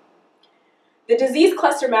crime. The disease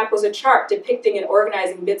cluster map was a chart depicting and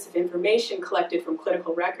organizing bits of information collected from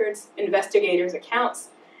clinical records, investigators' accounts,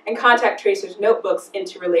 and contact tracers' notebooks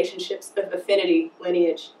into relationships of affinity,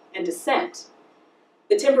 lineage, and descent.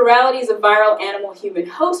 The temporalities of viral animal-human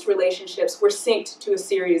host relationships were synced to a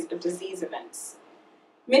series of disease events.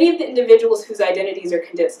 Many of the individuals whose identities are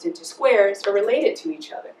condensed into squares are related to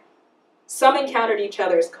each other. Some encountered each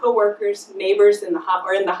other as co-workers, neighbors in the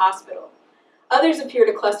hospital. Others appear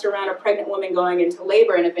to cluster around a pregnant woman going into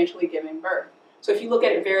labor and eventually giving birth. So if you look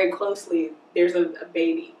at it very closely, there's a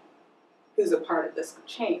baby who's a part of this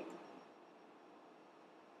chain.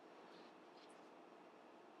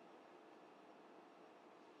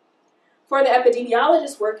 For the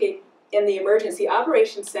epidemiologists working in the Emergency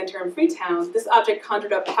Operations Center in Freetown, this object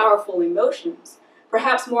conjured up powerful emotions.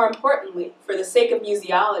 Perhaps more importantly, for the sake of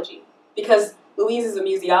museology, because Louise is a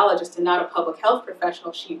museologist and not a public health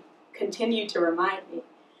professional, she continued to remind me.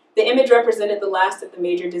 The image represented the last of the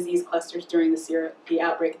major disease clusters during the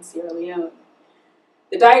outbreak in Sierra Leone.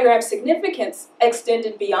 The diagram's significance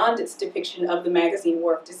extended beyond its depiction of the magazine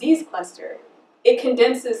War of Disease cluster. It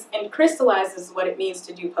condenses and crystallizes what it means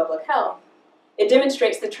to do public health. It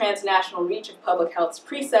demonstrates the transnational reach of public health's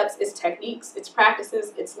precepts, its techniques, its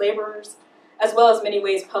practices, its laborers, as well as many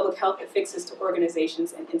ways public health affixes to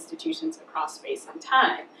organizations and institutions across space and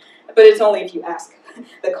time. But it's only if you ask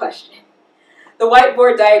the question. The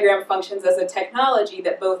whiteboard diagram functions as a technology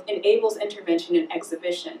that both enables intervention and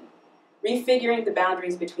exhibition, refiguring the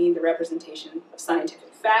boundaries between the representation of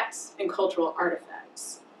scientific facts and cultural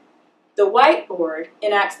artifacts. The whiteboard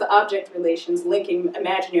enacts the object relations linking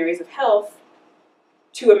imaginaries of health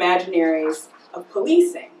to imaginaries of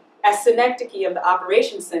policing. As synecdoche of the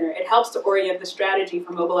operations center, it helps to orient the strategy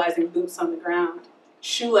for mobilizing boots on the ground,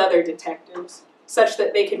 shoe leather detectives, such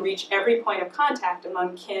that they can reach every point of contact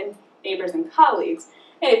among kin, neighbors, and colleagues.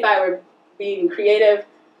 And if I were being creative,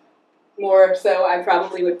 more so, I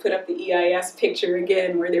probably would put up the EIS picture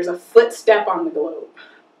again where there's a footstep on the globe.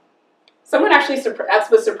 Someone actually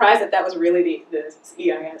was surprised that that was really the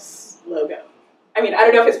EIS logo. I mean, I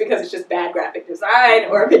don't know if it's because it's just bad graphic design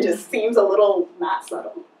or if it just seems a little not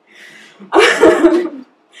subtle.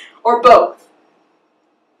 Or both.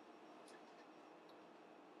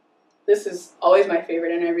 This is always my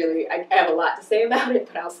favorite, and I have a lot to say about it,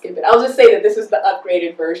 but I'll skip it. I'll just say that this is the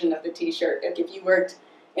upgraded version of the t-shirt. Like if you worked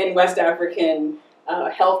in West African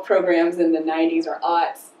health programs in the 90s or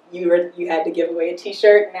aughts, you had to give away a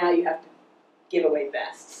t-shirt. Now you have to give away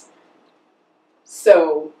vests.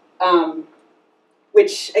 So,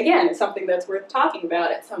 which again is something that's worth talking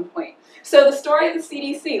about at some point. So the story of the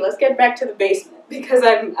CDC. Let's get back to the basement because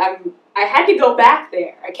I had to go back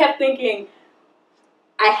there. I kept thinking,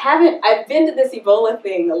 I've been to this Ebola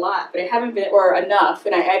thing a lot, but I haven't been, or enough,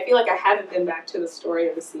 and I feel like I haven't been back to the story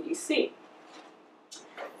of the CDC.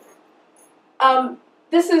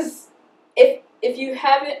 This is, if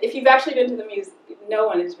you've actually been to the museum, no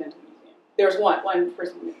one has been to the museum. There's one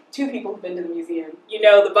person, two people have been to the museum. You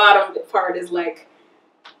know, the bottom part is like,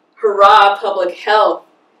 hurrah, public health.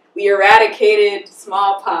 We eradicated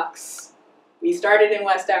smallpox. We started in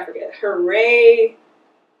West Africa. Hooray,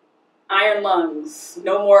 iron lungs.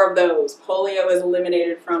 No more of those. Polio is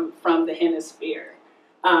eliminated from the hemisphere.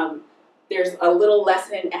 There's a little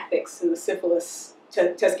lesson in ethics in the syphilis,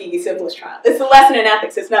 Tuskegee syphilis trial. It's a lesson in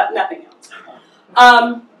ethics. It's nothing else.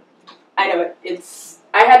 I know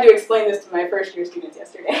I had to explain this to my first year students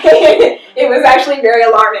yesterday. It was actually very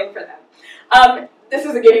alarming for them. This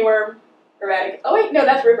is a guinea worm eradicated. Oh wait, no,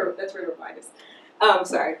 that's river virus.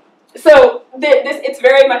 Sorry. So it's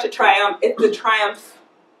very much a triumph. It's the triumph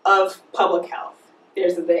of public health.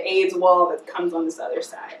 There's the AIDS wall that comes on this other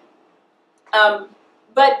side.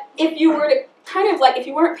 But if you were to if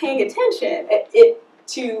you weren't paying attention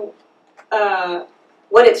to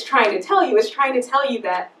what it's trying to tell you is trying to tell you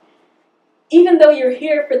that even though you're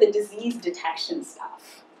here for the disease detection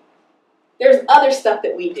stuff, there's other stuff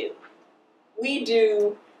that we do. We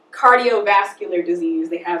do cardiovascular disease.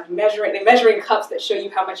 They have measuring cups that show you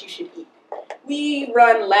how much you should eat. We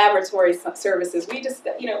run laboratory services. We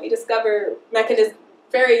discover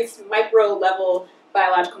various micro level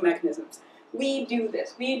biological mechanisms. We do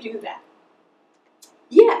this. We do that.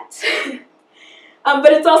 Yet.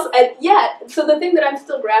 But it's also, so the thing that I'm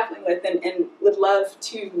still grappling with and would love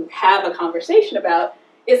to have a conversation about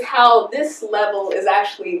is how this level is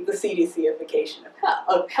actually the CDC-ification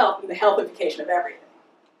of health and the healthification of everything.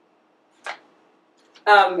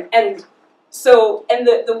 And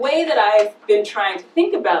the way that I've been trying to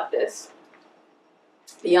think about this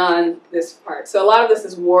beyond this part, so a lot of this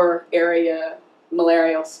is war area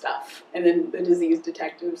malarial stuff, and then the disease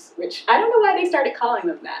detectives, which I don't know why they started calling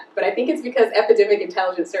them that, but I think it's because Epidemic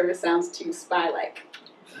Intelligence Service sounds too spy-like.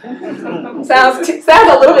 sounds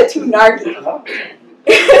a little bit too narky.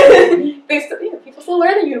 People still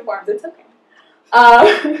wear their uniforms, it's okay.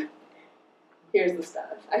 Here's the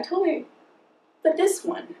stuff. I told you, but this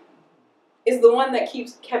one is the one that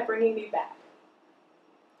kept bringing me back.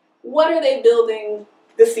 What are they building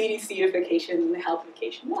the CDC-ification and the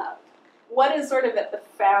healthification of? What is sort of at the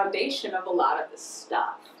foundation of a lot of this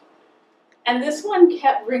stuff? And this one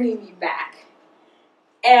kept bringing me back.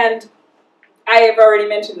 And I have already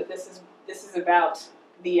mentioned that this is about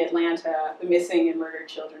the missing and murdered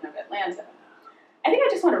children of Atlanta. I think I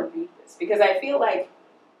just want to read this because I feel like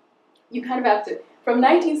you kind of have to. From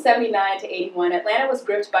 1979 to 81, Atlanta was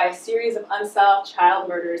gripped by a series of unsolved child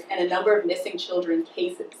murders and a number of missing children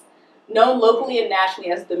cases, known locally and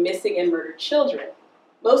nationally as the missing and murdered children.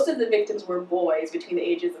 Most of the victims were boys between the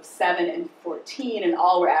ages of 7 and 14, and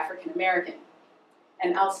all were African American.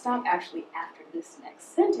 And I'll stop actually after this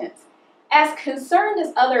next sentence. As concerned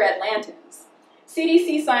as other Atlantans,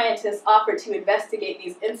 CDC scientists offered to investigate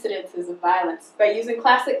these incidences of violence by using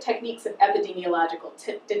classic techniques of epidemiological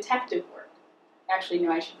detective work. Actually,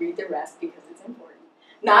 no, I should read the rest because it's important.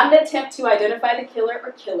 Not an attempt to identify the killer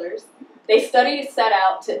or killers. They studied set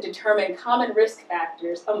out to determine common risk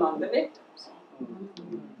factors among the victims.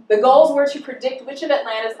 The goals were to predict which of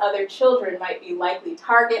Atlanta's other children might be likely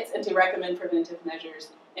targets and to recommend preventive measures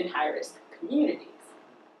in high-risk communities.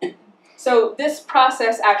 So this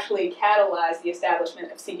process actually catalyzed the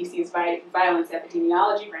establishment of CDC's Violence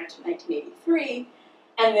Epidemiology Branch in 1983,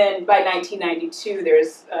 and then by 1992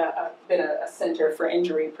 there's been a Center for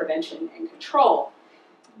Injury Prevention and Control.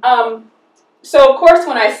 So of course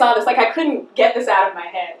when I saw this, I couldn't get this out of my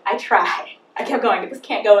head. I tried. I kept going, this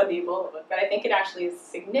can't go in the Ebola book, but I think it actually is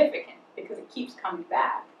significant because it keeps coming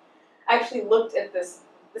back. I actually looked at this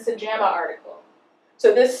JAMA article.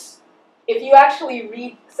 So this, if you actually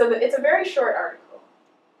read, it's a very short article.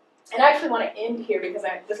 And I actually want to end here because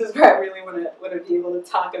this is where I really want to be able to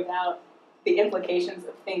talk about the implications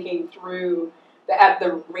of thinking through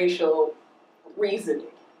the racial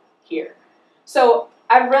reasoning here. So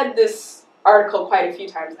I've read this article quite a few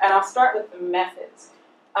times, and I'll start with the methods.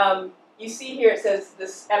 You see here it says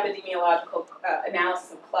this epidemiological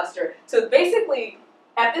analysis of cluster. So basically,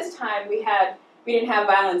 at this time, we didn't have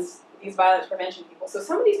these violence prevention people. So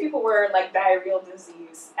some of these people were like diarrheal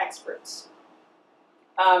disease experts.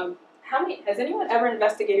 Has anyone ever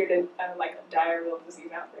investigated a diarrheal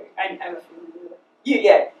disease outbreak? I have a feeling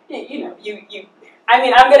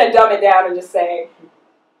I'm gonna dumb it down and just say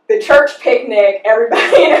the church picnic.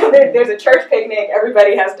 Everybody, there's a church picnic.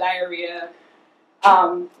 Everybody has diarrhea.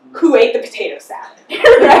 Who ate the potato salad,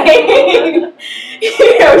 right?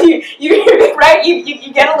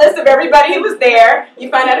 You get a list of everybody who was there. You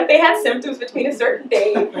find out if they had symptoms between a certain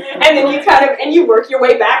date, and then you work your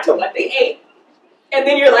way back to what they ate, and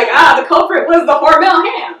then you're like, the culprit was the Hormel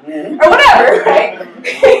ham, or whatever, right?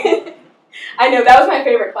 I know, that was my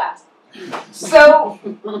favorite class. So,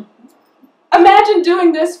 imagine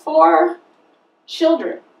doing this for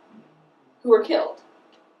children who were killed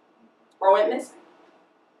or went missing.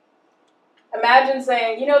 Imagine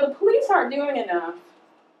saying, the police aren't doing enough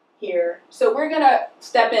here, so we're going to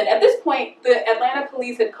step in. At this point, the Atlanta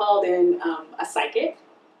police had called in a psychic.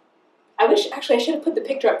 I should have put the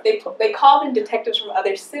picture up. They called in detectives from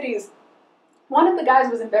other cities. One of the guys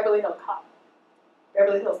was in Beverly Hills Cop.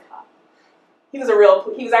 He was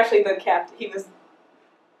actually the captain.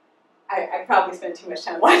 I probably spent too much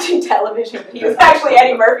time watching television, but he was actually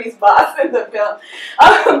Eddie Murphy's boss in the film.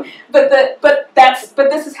 But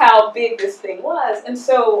this is how big this thing was. And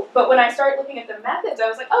so, but when I started looking at the methods, I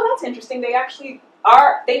was like, oh, that's interesting. They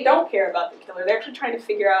don't care about the killer. They're actually trying to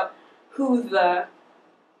figure out who the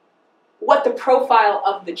what the profile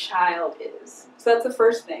of the child is. So that's the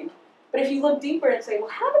first thing. But if you look deeper and say, well,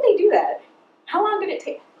 how did they do that? How long did it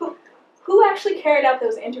take? Who actually carried out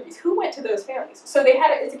those interviews? Who went to those families? So they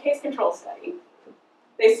had it's a case control study.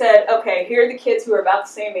 They said, okay, here are the kids who are about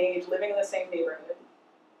the same age, living in the same neighborhood,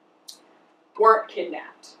 weren't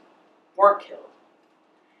kidnapped, weren't killed.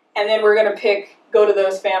 And then we're going to go to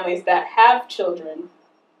those families that have children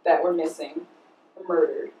that were missing or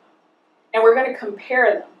murdered. And we're going to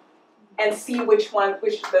compare them and see which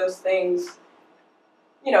of those things,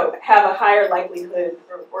 have a higher likelihood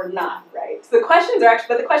or not, right? So the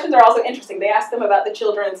questions are also interesting. They ask them about the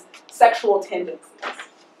children's sexual tendencies.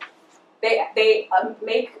 They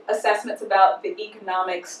make assessments about the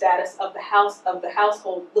economic status of the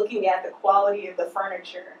household, looking at the quality of the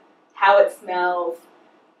furniture, how it smells,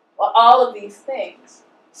 all of these things.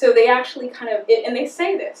 So they actually and they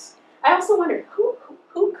say this. I also wondered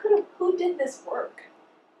who did this work?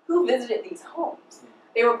 Who visited these homes?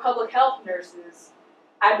 They were public health nurses.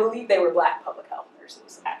 I believe they were black public health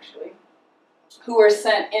nurses, actually, who were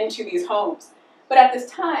sent into these homes. But at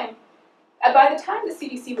this time, by the time the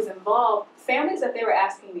CDC was involved, families that they were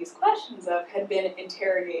asking these questions of had been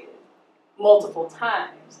interrogated multiple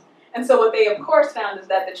times. And so what they, of course, found is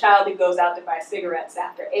that the child who goes out to buy cigarettes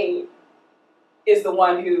after 8 is the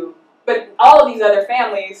one who, but all of these other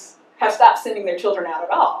families have stopped sending their children out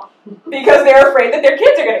at all because they're afraid that their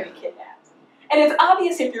kids are going to be kidnapped. And it's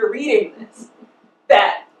obvious if you're reading this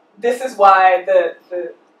that this is why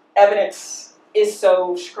the evidence is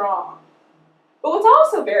so strong. But what's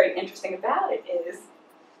also very interesting about it is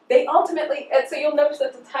they ultimately, and so you'll notice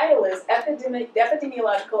that the title is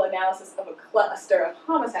Epidemiological Analysis of a Cluster of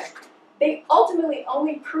Homicides. They ultimately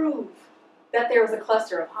only prove that there was a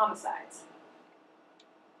cluster of homicides.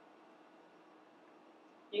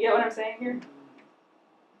 You get what I'm saying here?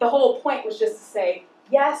 The whole point was just to say,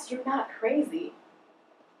 yes, you're not crazy.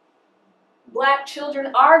 Black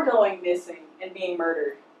children are going missing and being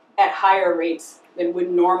murdered at higher rates than would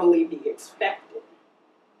normally be expected.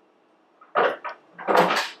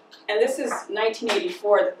 And this is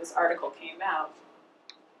 1984 that this article came out.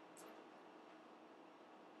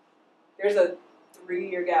 There's a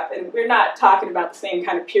 3-year gap, and we're not talking about the same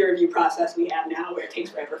kind of peer review process we have now where it takes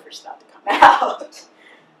forever for stuff to come out,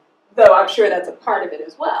 though I'm sure that's a part of it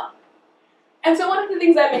as well. And so one of the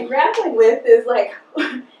things I've been grappling with is like,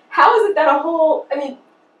 how is it that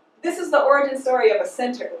this is the origin story of a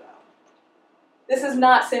center, though. This is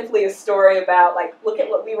not simply a story about, like, look at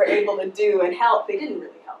what we were able to do and help. They didn't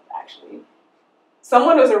really help, actually.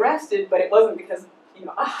 Someone was arrested, but it wasn't because,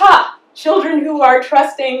 children who are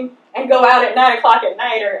trusting and go out at 9 o'clock at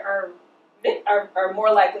night are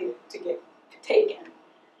more likely to get taken.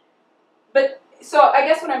 But, so I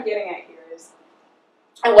guess what I'm getting at here is,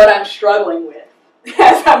 and what I'm struggling with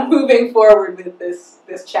as I'm moving forward with this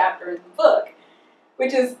chapter in the book,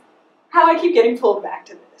 which is how I keep getting pulled back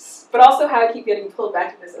to this, but also how I keep getting pulled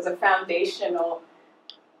back to this as a foundational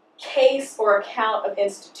case or account of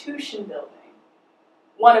institution building.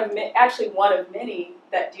 One of many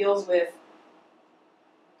that deals with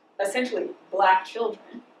essentially black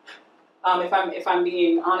children. If I'm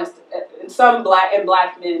being honest, and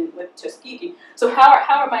black men with Tuskegee. So how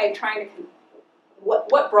am I trying to?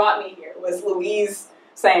 What brought me here was Louise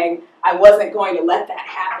saying I wasn't going to let that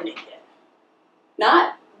happen again.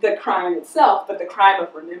 Not the crime itself, but the crime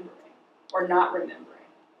of remembering or not remembering,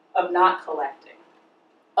 of not collecting,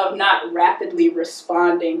 of not rapidly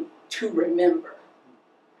responding to remember,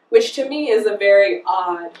 which to me is a very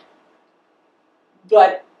odd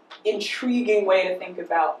but intriguing way to think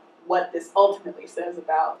about what this ultimately says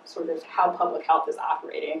about sort of how public health is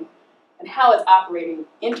operating and how it's operating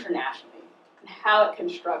internationally and how it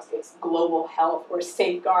constructs its global health or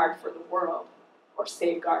safeguard for the world or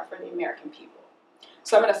safeguard for the American people.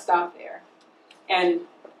 So I'm going to stop there and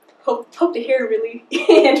hope to hear really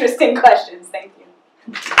interesting questions. Thank you.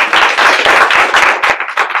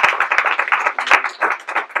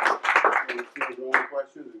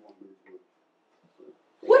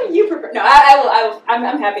 What do you prefer? No,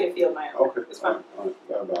 I'm happy to field my own. Okay. It's fine.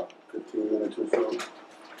 Got about 15 minutes or so.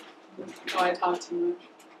 Oh, I talk too much.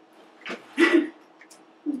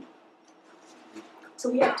 So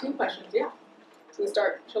we have 2 questions, yeah. So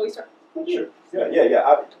shall we start? Sure.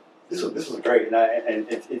 Yeah. This was great, and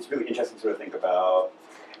it's really interesting to sort of think about,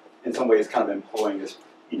 in some ways, kind of employing this,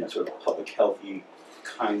 sort of public healthy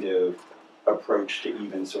kind of approach to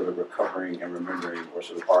even sort of recovering and remembering or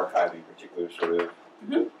sort of archiving particular sort of,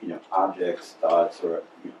 objects, thoughts, or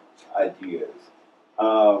ideas,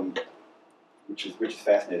 which is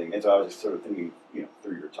fascinating. And so I was just sort of thinking,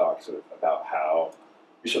 through your talk, sort of about how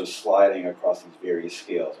you're sort of sliding across these various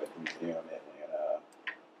scales, like the museum, Atlanta,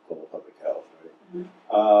 global public health, right?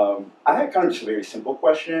 Mm-hmm. I had kind of just a very simple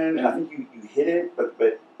question, and I think you hit it, but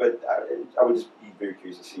I would just be very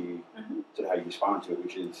curious to see sort of how you respond to it,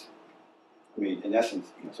 which is, I mean, in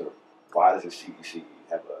essence, sort of, why does the CDC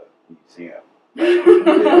have a museum? I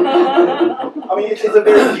mean, it's a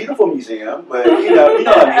very beautiful museum, but you know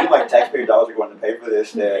what I mean. Like taxpayer dollars are going to pay for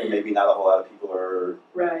this that maybe not a whole lot of people are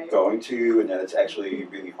going to, and then it's actually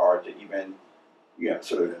really hard to even,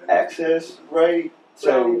 sort of access, right?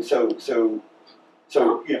 So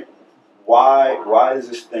why does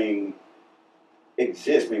this thing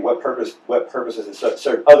exist? I mean, what purpose does it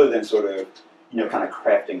serve other than sort of, kind of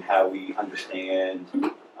crafting how we understand,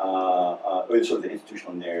 or sort of the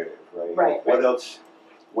institutional narrative, right? Right. What else?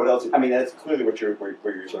 I mean, that's clearly where you're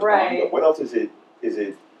sort of going. But what else is it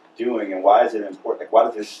doing, and why is it important? Like, why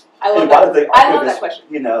does this? I love that question.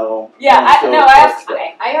 Yeah.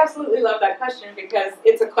 I absolutely love that question because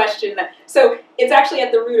it's a question that. So it's actually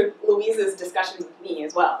at the root of Louise's discussions with me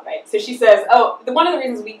as well, right? So she says, one of the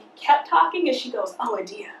reasons we kept talking is she goes,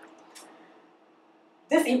 Adia,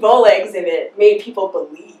 this Ebola exhibit made people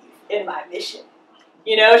believe in my mission.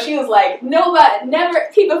 She was like,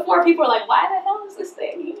 before people were like, why the hell is this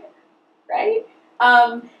thing here, right?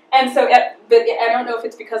 And so, but I don't know if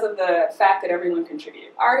it's because of the fact that everyone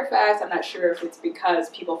contributed artifacts. I'm not sure if it's because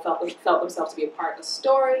people felt themselves to be a part of the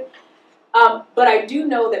story. But I do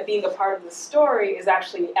know that being a part of the story is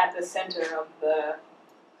actually at the center of the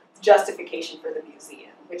justification for the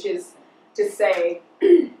museum, which is to say,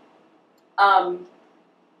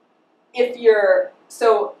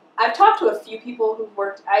 I've talked to a few people who've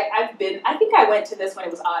worked, I think I went to this when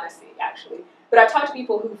it was Odyssey, actually, but I've talked to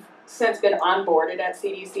people who've since been onboarded at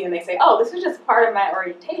CDC, and they say, this is just part of my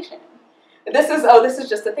orientation. This is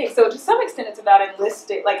just a thing. So to some extent, it's about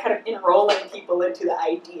enlisting, like kind of enrolling people into the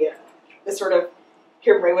idea, this sort of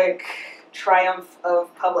heroic triumph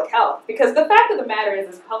of public health. Because the fact of the matter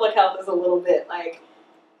is public health is a little bit like,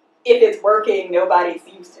 if it's working, nobody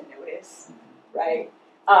seems to notice, right?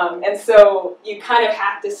 And so you kind of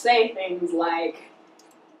have to say things like,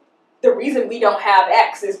 the reason we don't have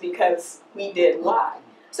X is because we did Y.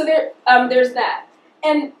 So there's that.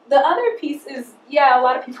 And the other piece is, a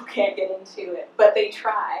lot of people can't get into it, but they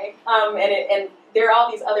try. And there are all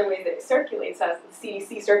these other ways that it circulates, as the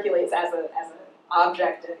CDC circulates as an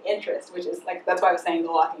object of interest, which is like, that's why I was saying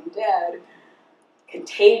The Walking Dead,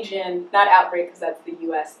 Contagion, not Outbreak because that's the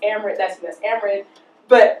US AMRID,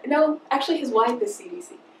 but no, actually his wife is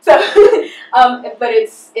CDC. So, but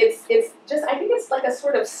it's just, I think it's like a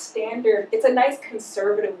sort of standard, it's a nice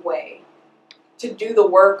conservative way to do the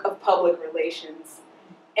work of public relations.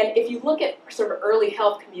 And if you look at sort of early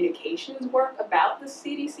health communications work about the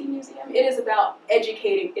CDC Museum, it is about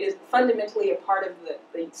educating, it is fundamentally a part of the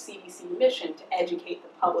CDC mission to educate the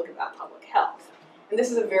public about public health. And this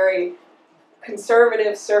is a very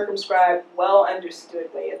conservative, circumscribed, well-understood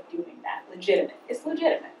way of doing that. Legitimate. It's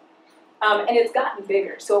legitimate. And it's gotten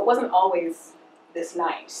bigger, so it wasn't always this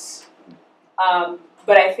nice.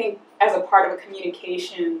 But I think as a part of a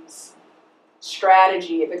communications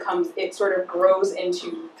strategy, it sort of grows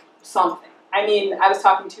into something. I mean, I was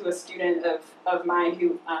talking to a student of mine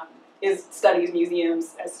who studies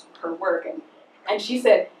museums as her work, and she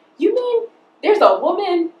said, you mean there's a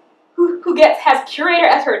woman who has curator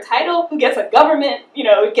as her title, who gets a government,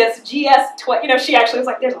 gets GS, she actually was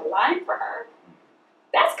like, there's a line for her.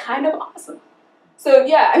 That's kind of awesome. So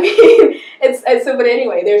yeah, I mean, but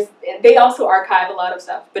anyway, they also archive a lot of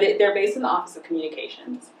stuff, but they're based in the Office of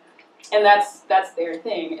Communications, and that's their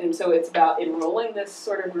thing. And so it's about enrolling this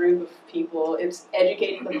sort of group of people. It's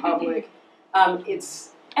educating the public.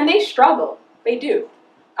 And they struggle. They do.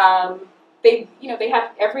 They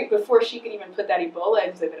have before she could even put that Ebola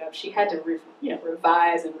exhibit up, she had to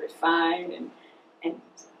revise and refine, and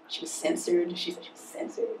she was censored. She said she was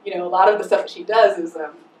censored. A lot of the stuff that she does is,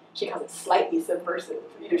 she calls it slightly subversive.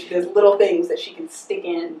 She does little things that she can stick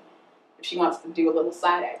in if she wants to do a little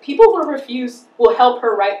side eye. People will help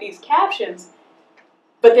her write these captions,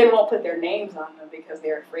 but then won't put their names on them because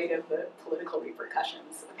they're afraid of the political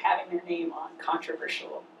repercussions of having their name on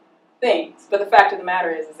controversial things. But the fact of the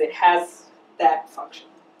matter is it has that function.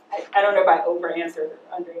 I don't know if I over-answered or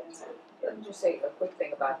under-answered. Let me just say a quick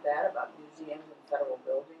thing about that, about museums and federal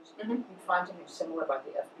buildings. Mm-hmm. You find something similar about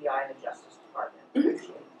the FBI and the Justice Department.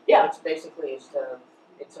 Mm-hmm. Yeah. Which basically it's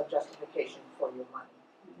a justification for your money.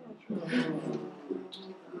 I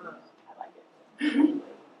like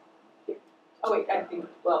it. Oh wait, I think,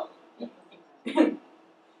 well.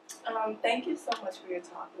 Thank you so much for your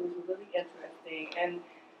talk. It was really interesting. And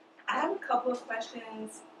I have a couple of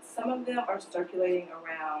questions. some of them are circulating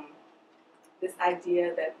around this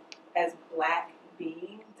idea that as Black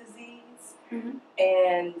being disease,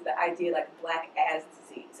 and the idea like Black as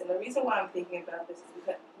disease. And the reason why I'm thinking about this is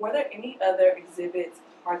because were there any other exhibits,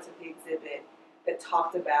 parts of the exhibit, that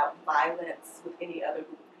talked about violence with any other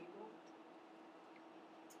group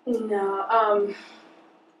of people? No.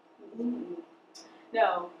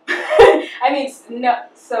 No. I mean, no.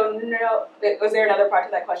 So no. Was there another part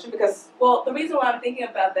to that question? Because Well, the reason why I'm thinking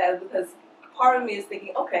about that is because part of me is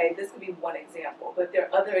thinking, okay, this could be one example, but there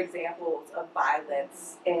are other examples of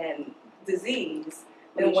violence and disease,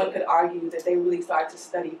 then one could argue that they really start to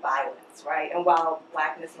study violence, right? And while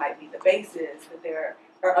Blackness might be the basis, that there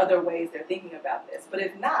are other ways they're thinking about this. But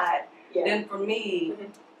if not, then for me,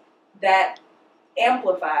 that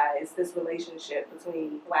amplifies this relationship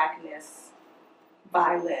between Blackness,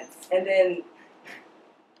 violence, and then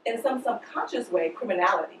in some subconscious way,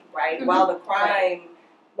 criminality, right? While the crime,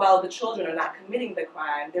 while the children are not committing the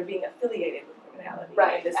crime, they're being affiliated with criminality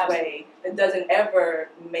in this way that doesn't ever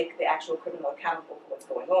make the actual criminal accountable for what's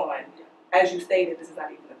going on. As you stated, this is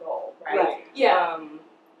not even the goal, right?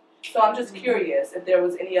 So I'm just curious if there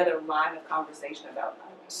was any other line of conversation about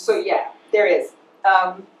that. So yeah, there is.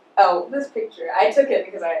 Oh, this picture. I took it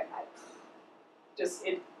because I just,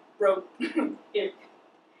 it broke, it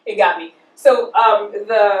got me. So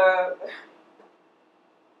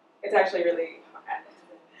it's actually really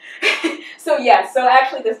so yeah, so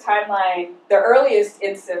actually this timeline, the earliest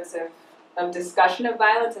instance of discussion of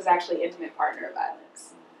violence is actually intimate partner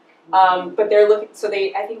violence. But they're looking, so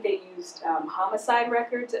I think they used homicide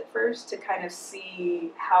records at first to kind of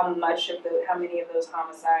see how many of those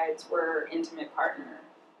homicides were intimate partner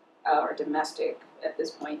or domestic, at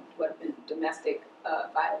this point, would have been domestic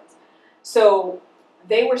violence. So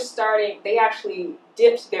they actually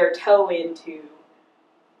dipped their toe into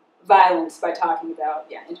violence by talking about,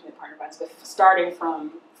 intimate partner violence, but starting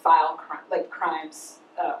from crimes,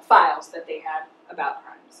 files that they had about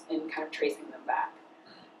crimes and kind of tracing them back.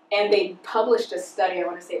 And they published a study, I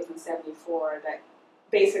want to say it was in '74, that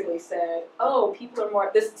basically said, oh, people are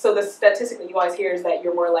more, so the statistic that you always hear is that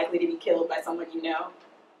you're more likely to be killed by someone you know,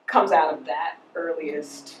 comes out of that early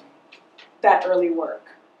work.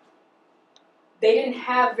 They didn't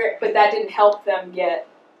have, but that didn't help them get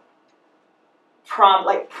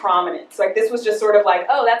prominence. Like this was just sort of like,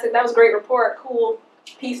 oh, that was a great report, cool,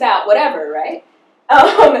 peace out, whatever, right?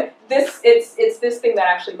 It's this thing that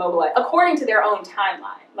actually mobilized, according to their own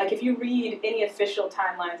timeline. Like if you read any official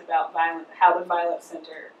timelines about how the Violence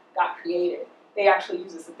Center got created, they actually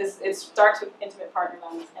use this. It starts with intimate partner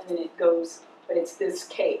violence, and then it goes, but it's this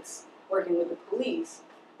case working with the police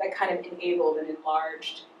that kind of enabled and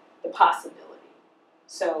enlarged the possibility.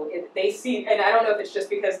 So they see, and I don't know if it's just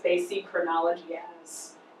because they see chronology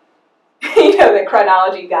as, the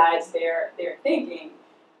chronology guides their thinking,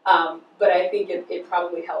 but I think it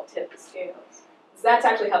probably helped tip the scales. So that's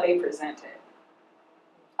actually how they present it.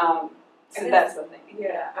 So that's the thing.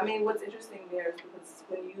 Yeah, I mean, what's interesting there is because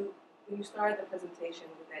when you started the presentation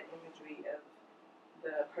with that imagery of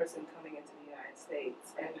the person coming into the United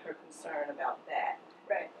States and her concern about that,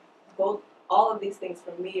 right? All of these things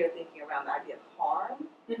for me are thinking around the idea of harm.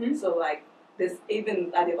 So like this,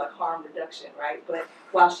 even idea of like harm reduction, right? But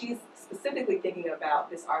while she's specifically thinking about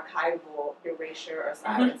this archival erasure or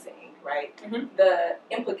silencing, right? The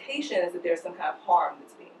implication is that there's some kind of harm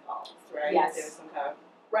that's being caused, right? Yes. There's some kind of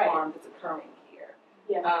harm that's occurring here.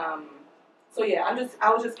 So yeah,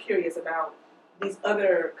 I was just curious about these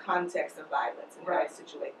other contexts of violence and how to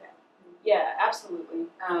situate that. Yeah, absolutely.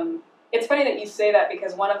 It's funny that you say that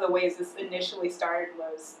because one of the ways this initially started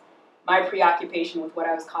was my preoccupation with what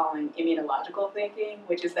I was calling immunological thinking,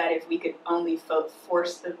 which is that if we could only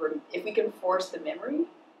force the memory,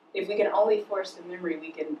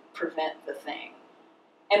 we can prevent the thing,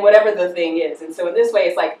 and whatever the thing is. And so in this way,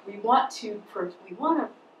 it's like we want to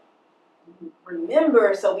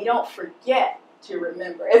remember so we don't forget to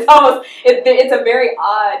remember. It's almost it's a very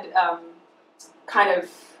odd kind of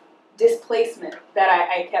displacement that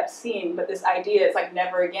I kept seeing, but this idea is like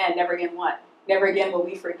never again what? Never again will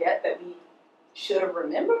we forget that we should have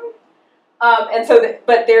remembered. And so,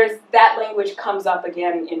 but there's that language comes up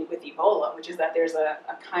again with Ebola, which is that there's a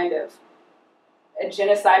kind of a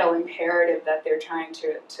genocidal imperative that they're trying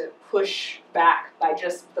to push back by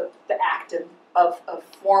just the act of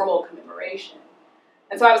formal commemoration.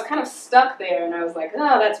 And so I was kind of stuck there, and I was like,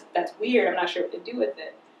 oh, that's weird. I'm not sure what to do with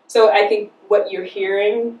it. So I think what you're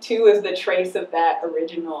hearing, too, is the trace of that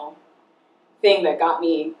original thing that got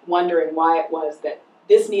me wondering why it was that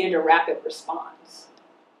this needed a rapid response.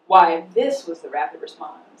 Why this was the rapid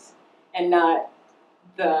response, and not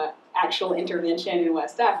the actual intervention in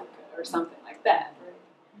West Africa or something like that.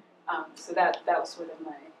 Right? So that was sort of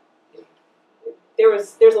my.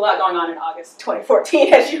 There's a lot going on in August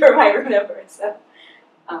 2014, as you might remember. So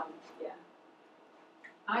yeah.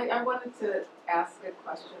 I wanted to ask a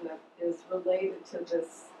question that is related to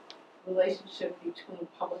this relationship between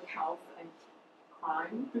public health and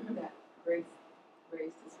crime that Grace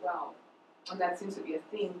raised as well. And that seems to be a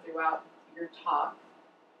theme throughout your talk.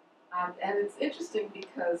 And it's interesting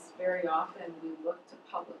because very often we look to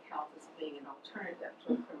public health as being an alternative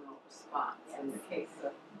to a criminal response. In the case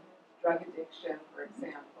of drug addiction, for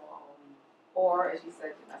example, or, as you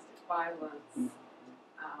said, domestic violence,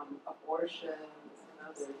 abortion is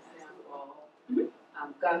another example,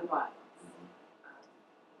 gun violence.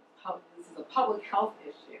 This is a public health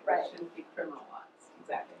issue that shouldn't be criminalized.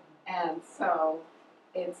 Exactly. And so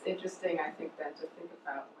it's interesting, I think, then to think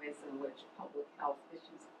about ways in which public health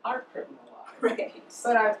issues are criminalized. Right.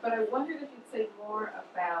 But I wondered if you'd say more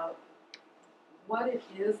about what it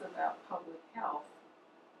is about public health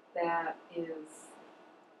that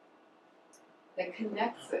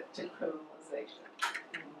connects it to criminalization.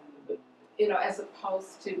 You know, as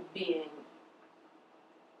opposed to being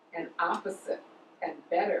an opposite and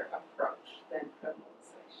better approach than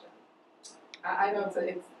criminalization. I know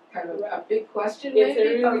it's kind of a big question, It's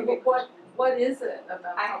maybe, a really big but what is it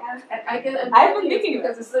about I've been thinking about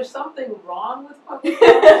because is there something wrong with public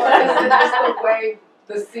health, or is it just the way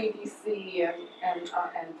the CDC and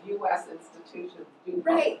U.S. institutions do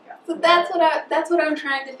public health? So that's what I'm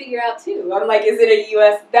trying to figure out too. I'm like, is it a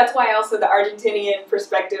U.S. That's why also the Argentinian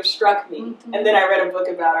perspective struck me, and then I read a book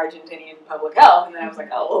about Argentinian public health, and then I was like,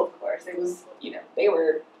 oh, well, of course, it was, you know, they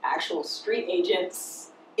were actual street agents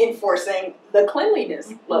enforcing the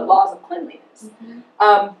cleanliness laws of cleanliness.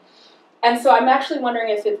 And so I'm actually wondering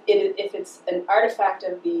if it's an artifact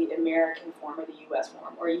of the American form or the U.S.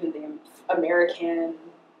 form, or even the American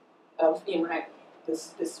of, you know,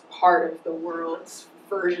 this part of the world's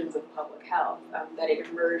versions of public health, that it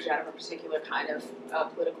emerged out of a particular kind of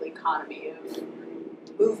political economy of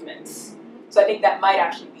movements. So I think that might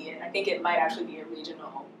actually be it. I think it might actually be a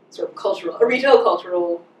regional cultural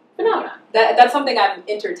phenomenon. That's something I'm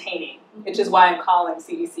entertaining, which is why I'm calling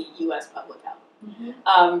CDC U.S. public health.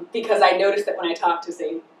 Because I noticed that when I talked to,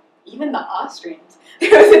 say, even the Austrians,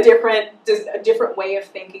 there was a different way of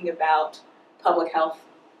thinking about public health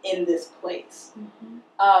in this place.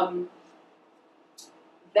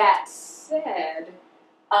 That said,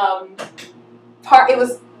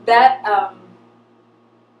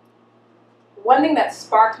 one thing that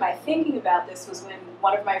sparked my thinking about this was when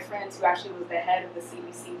one of my friends, who actually was the head of the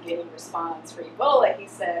CDC getting response for Ebola, he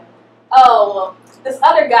said, oh, well, this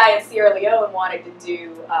other guy in Sierra Leone wanted to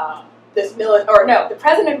do the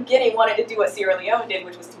president of Guinea wanted to do what Sierra Leone did,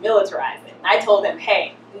 which was to militarize it. And I told him,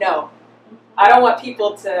 hey, no, I don't want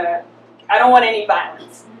any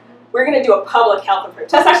violence. We're going to do a public health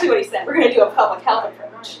approach. That's actually what he said. We're going to do a public health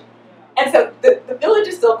approach. And so the village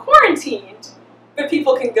is still quarantined, but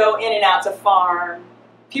people can go in and out to farm.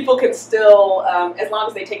 People can still, as long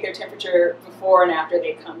as they take their temperature before and after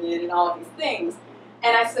they come in and all of these things.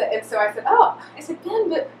 And so I said, Ben,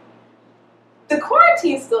 but the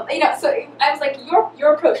quarantine's still, you know, so I was like,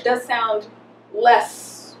 your approach does sound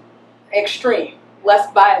less extreme,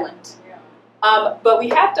 less violent. But we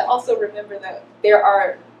have to also remember that there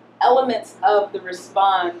are elements of the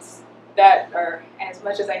response that are, as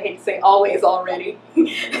much as I hate to say always already,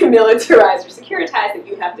 militarized or securitized, that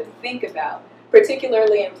you have to think about,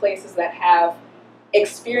 particularly in places that have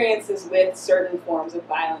experiences with certain forms of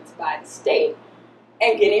violence by the state.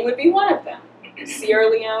 And Guinea would be one of them. Sierra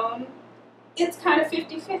Leone, it's kind of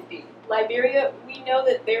 50-50. Liberia, we know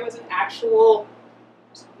that there was an actual,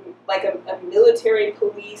 like a military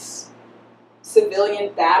police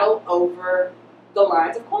civilian battle over the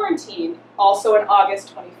lines of quarantine, also in August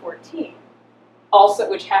 2014, also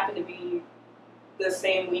which happened to be the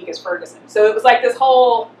same week as Ferguson. So it was like this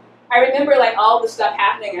whole, I remember like all the stuff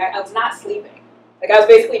happening, I was not sleeping. Like I was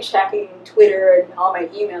basically checking Twitter and all my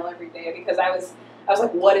email every day because I was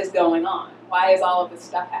like, what is going on? Why is all of this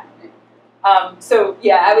stuff happening? So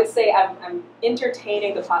yeah, I would say I'm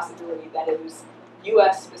entertaining the possibility that it was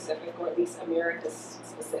U.S. specific, or at least America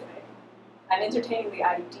specific. I'm entertaining the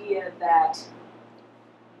idea that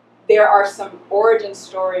there are some origin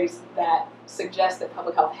stories that suggest that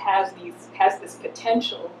public health has this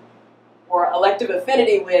potential or elective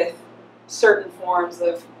affinity with certain forms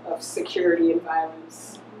of security and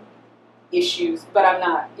violence issues, but I'm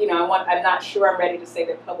not, I'm not sure I'm ready to say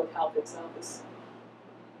that public health itself is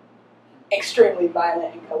extremely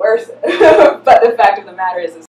violent and coercive. But the fact of the matter is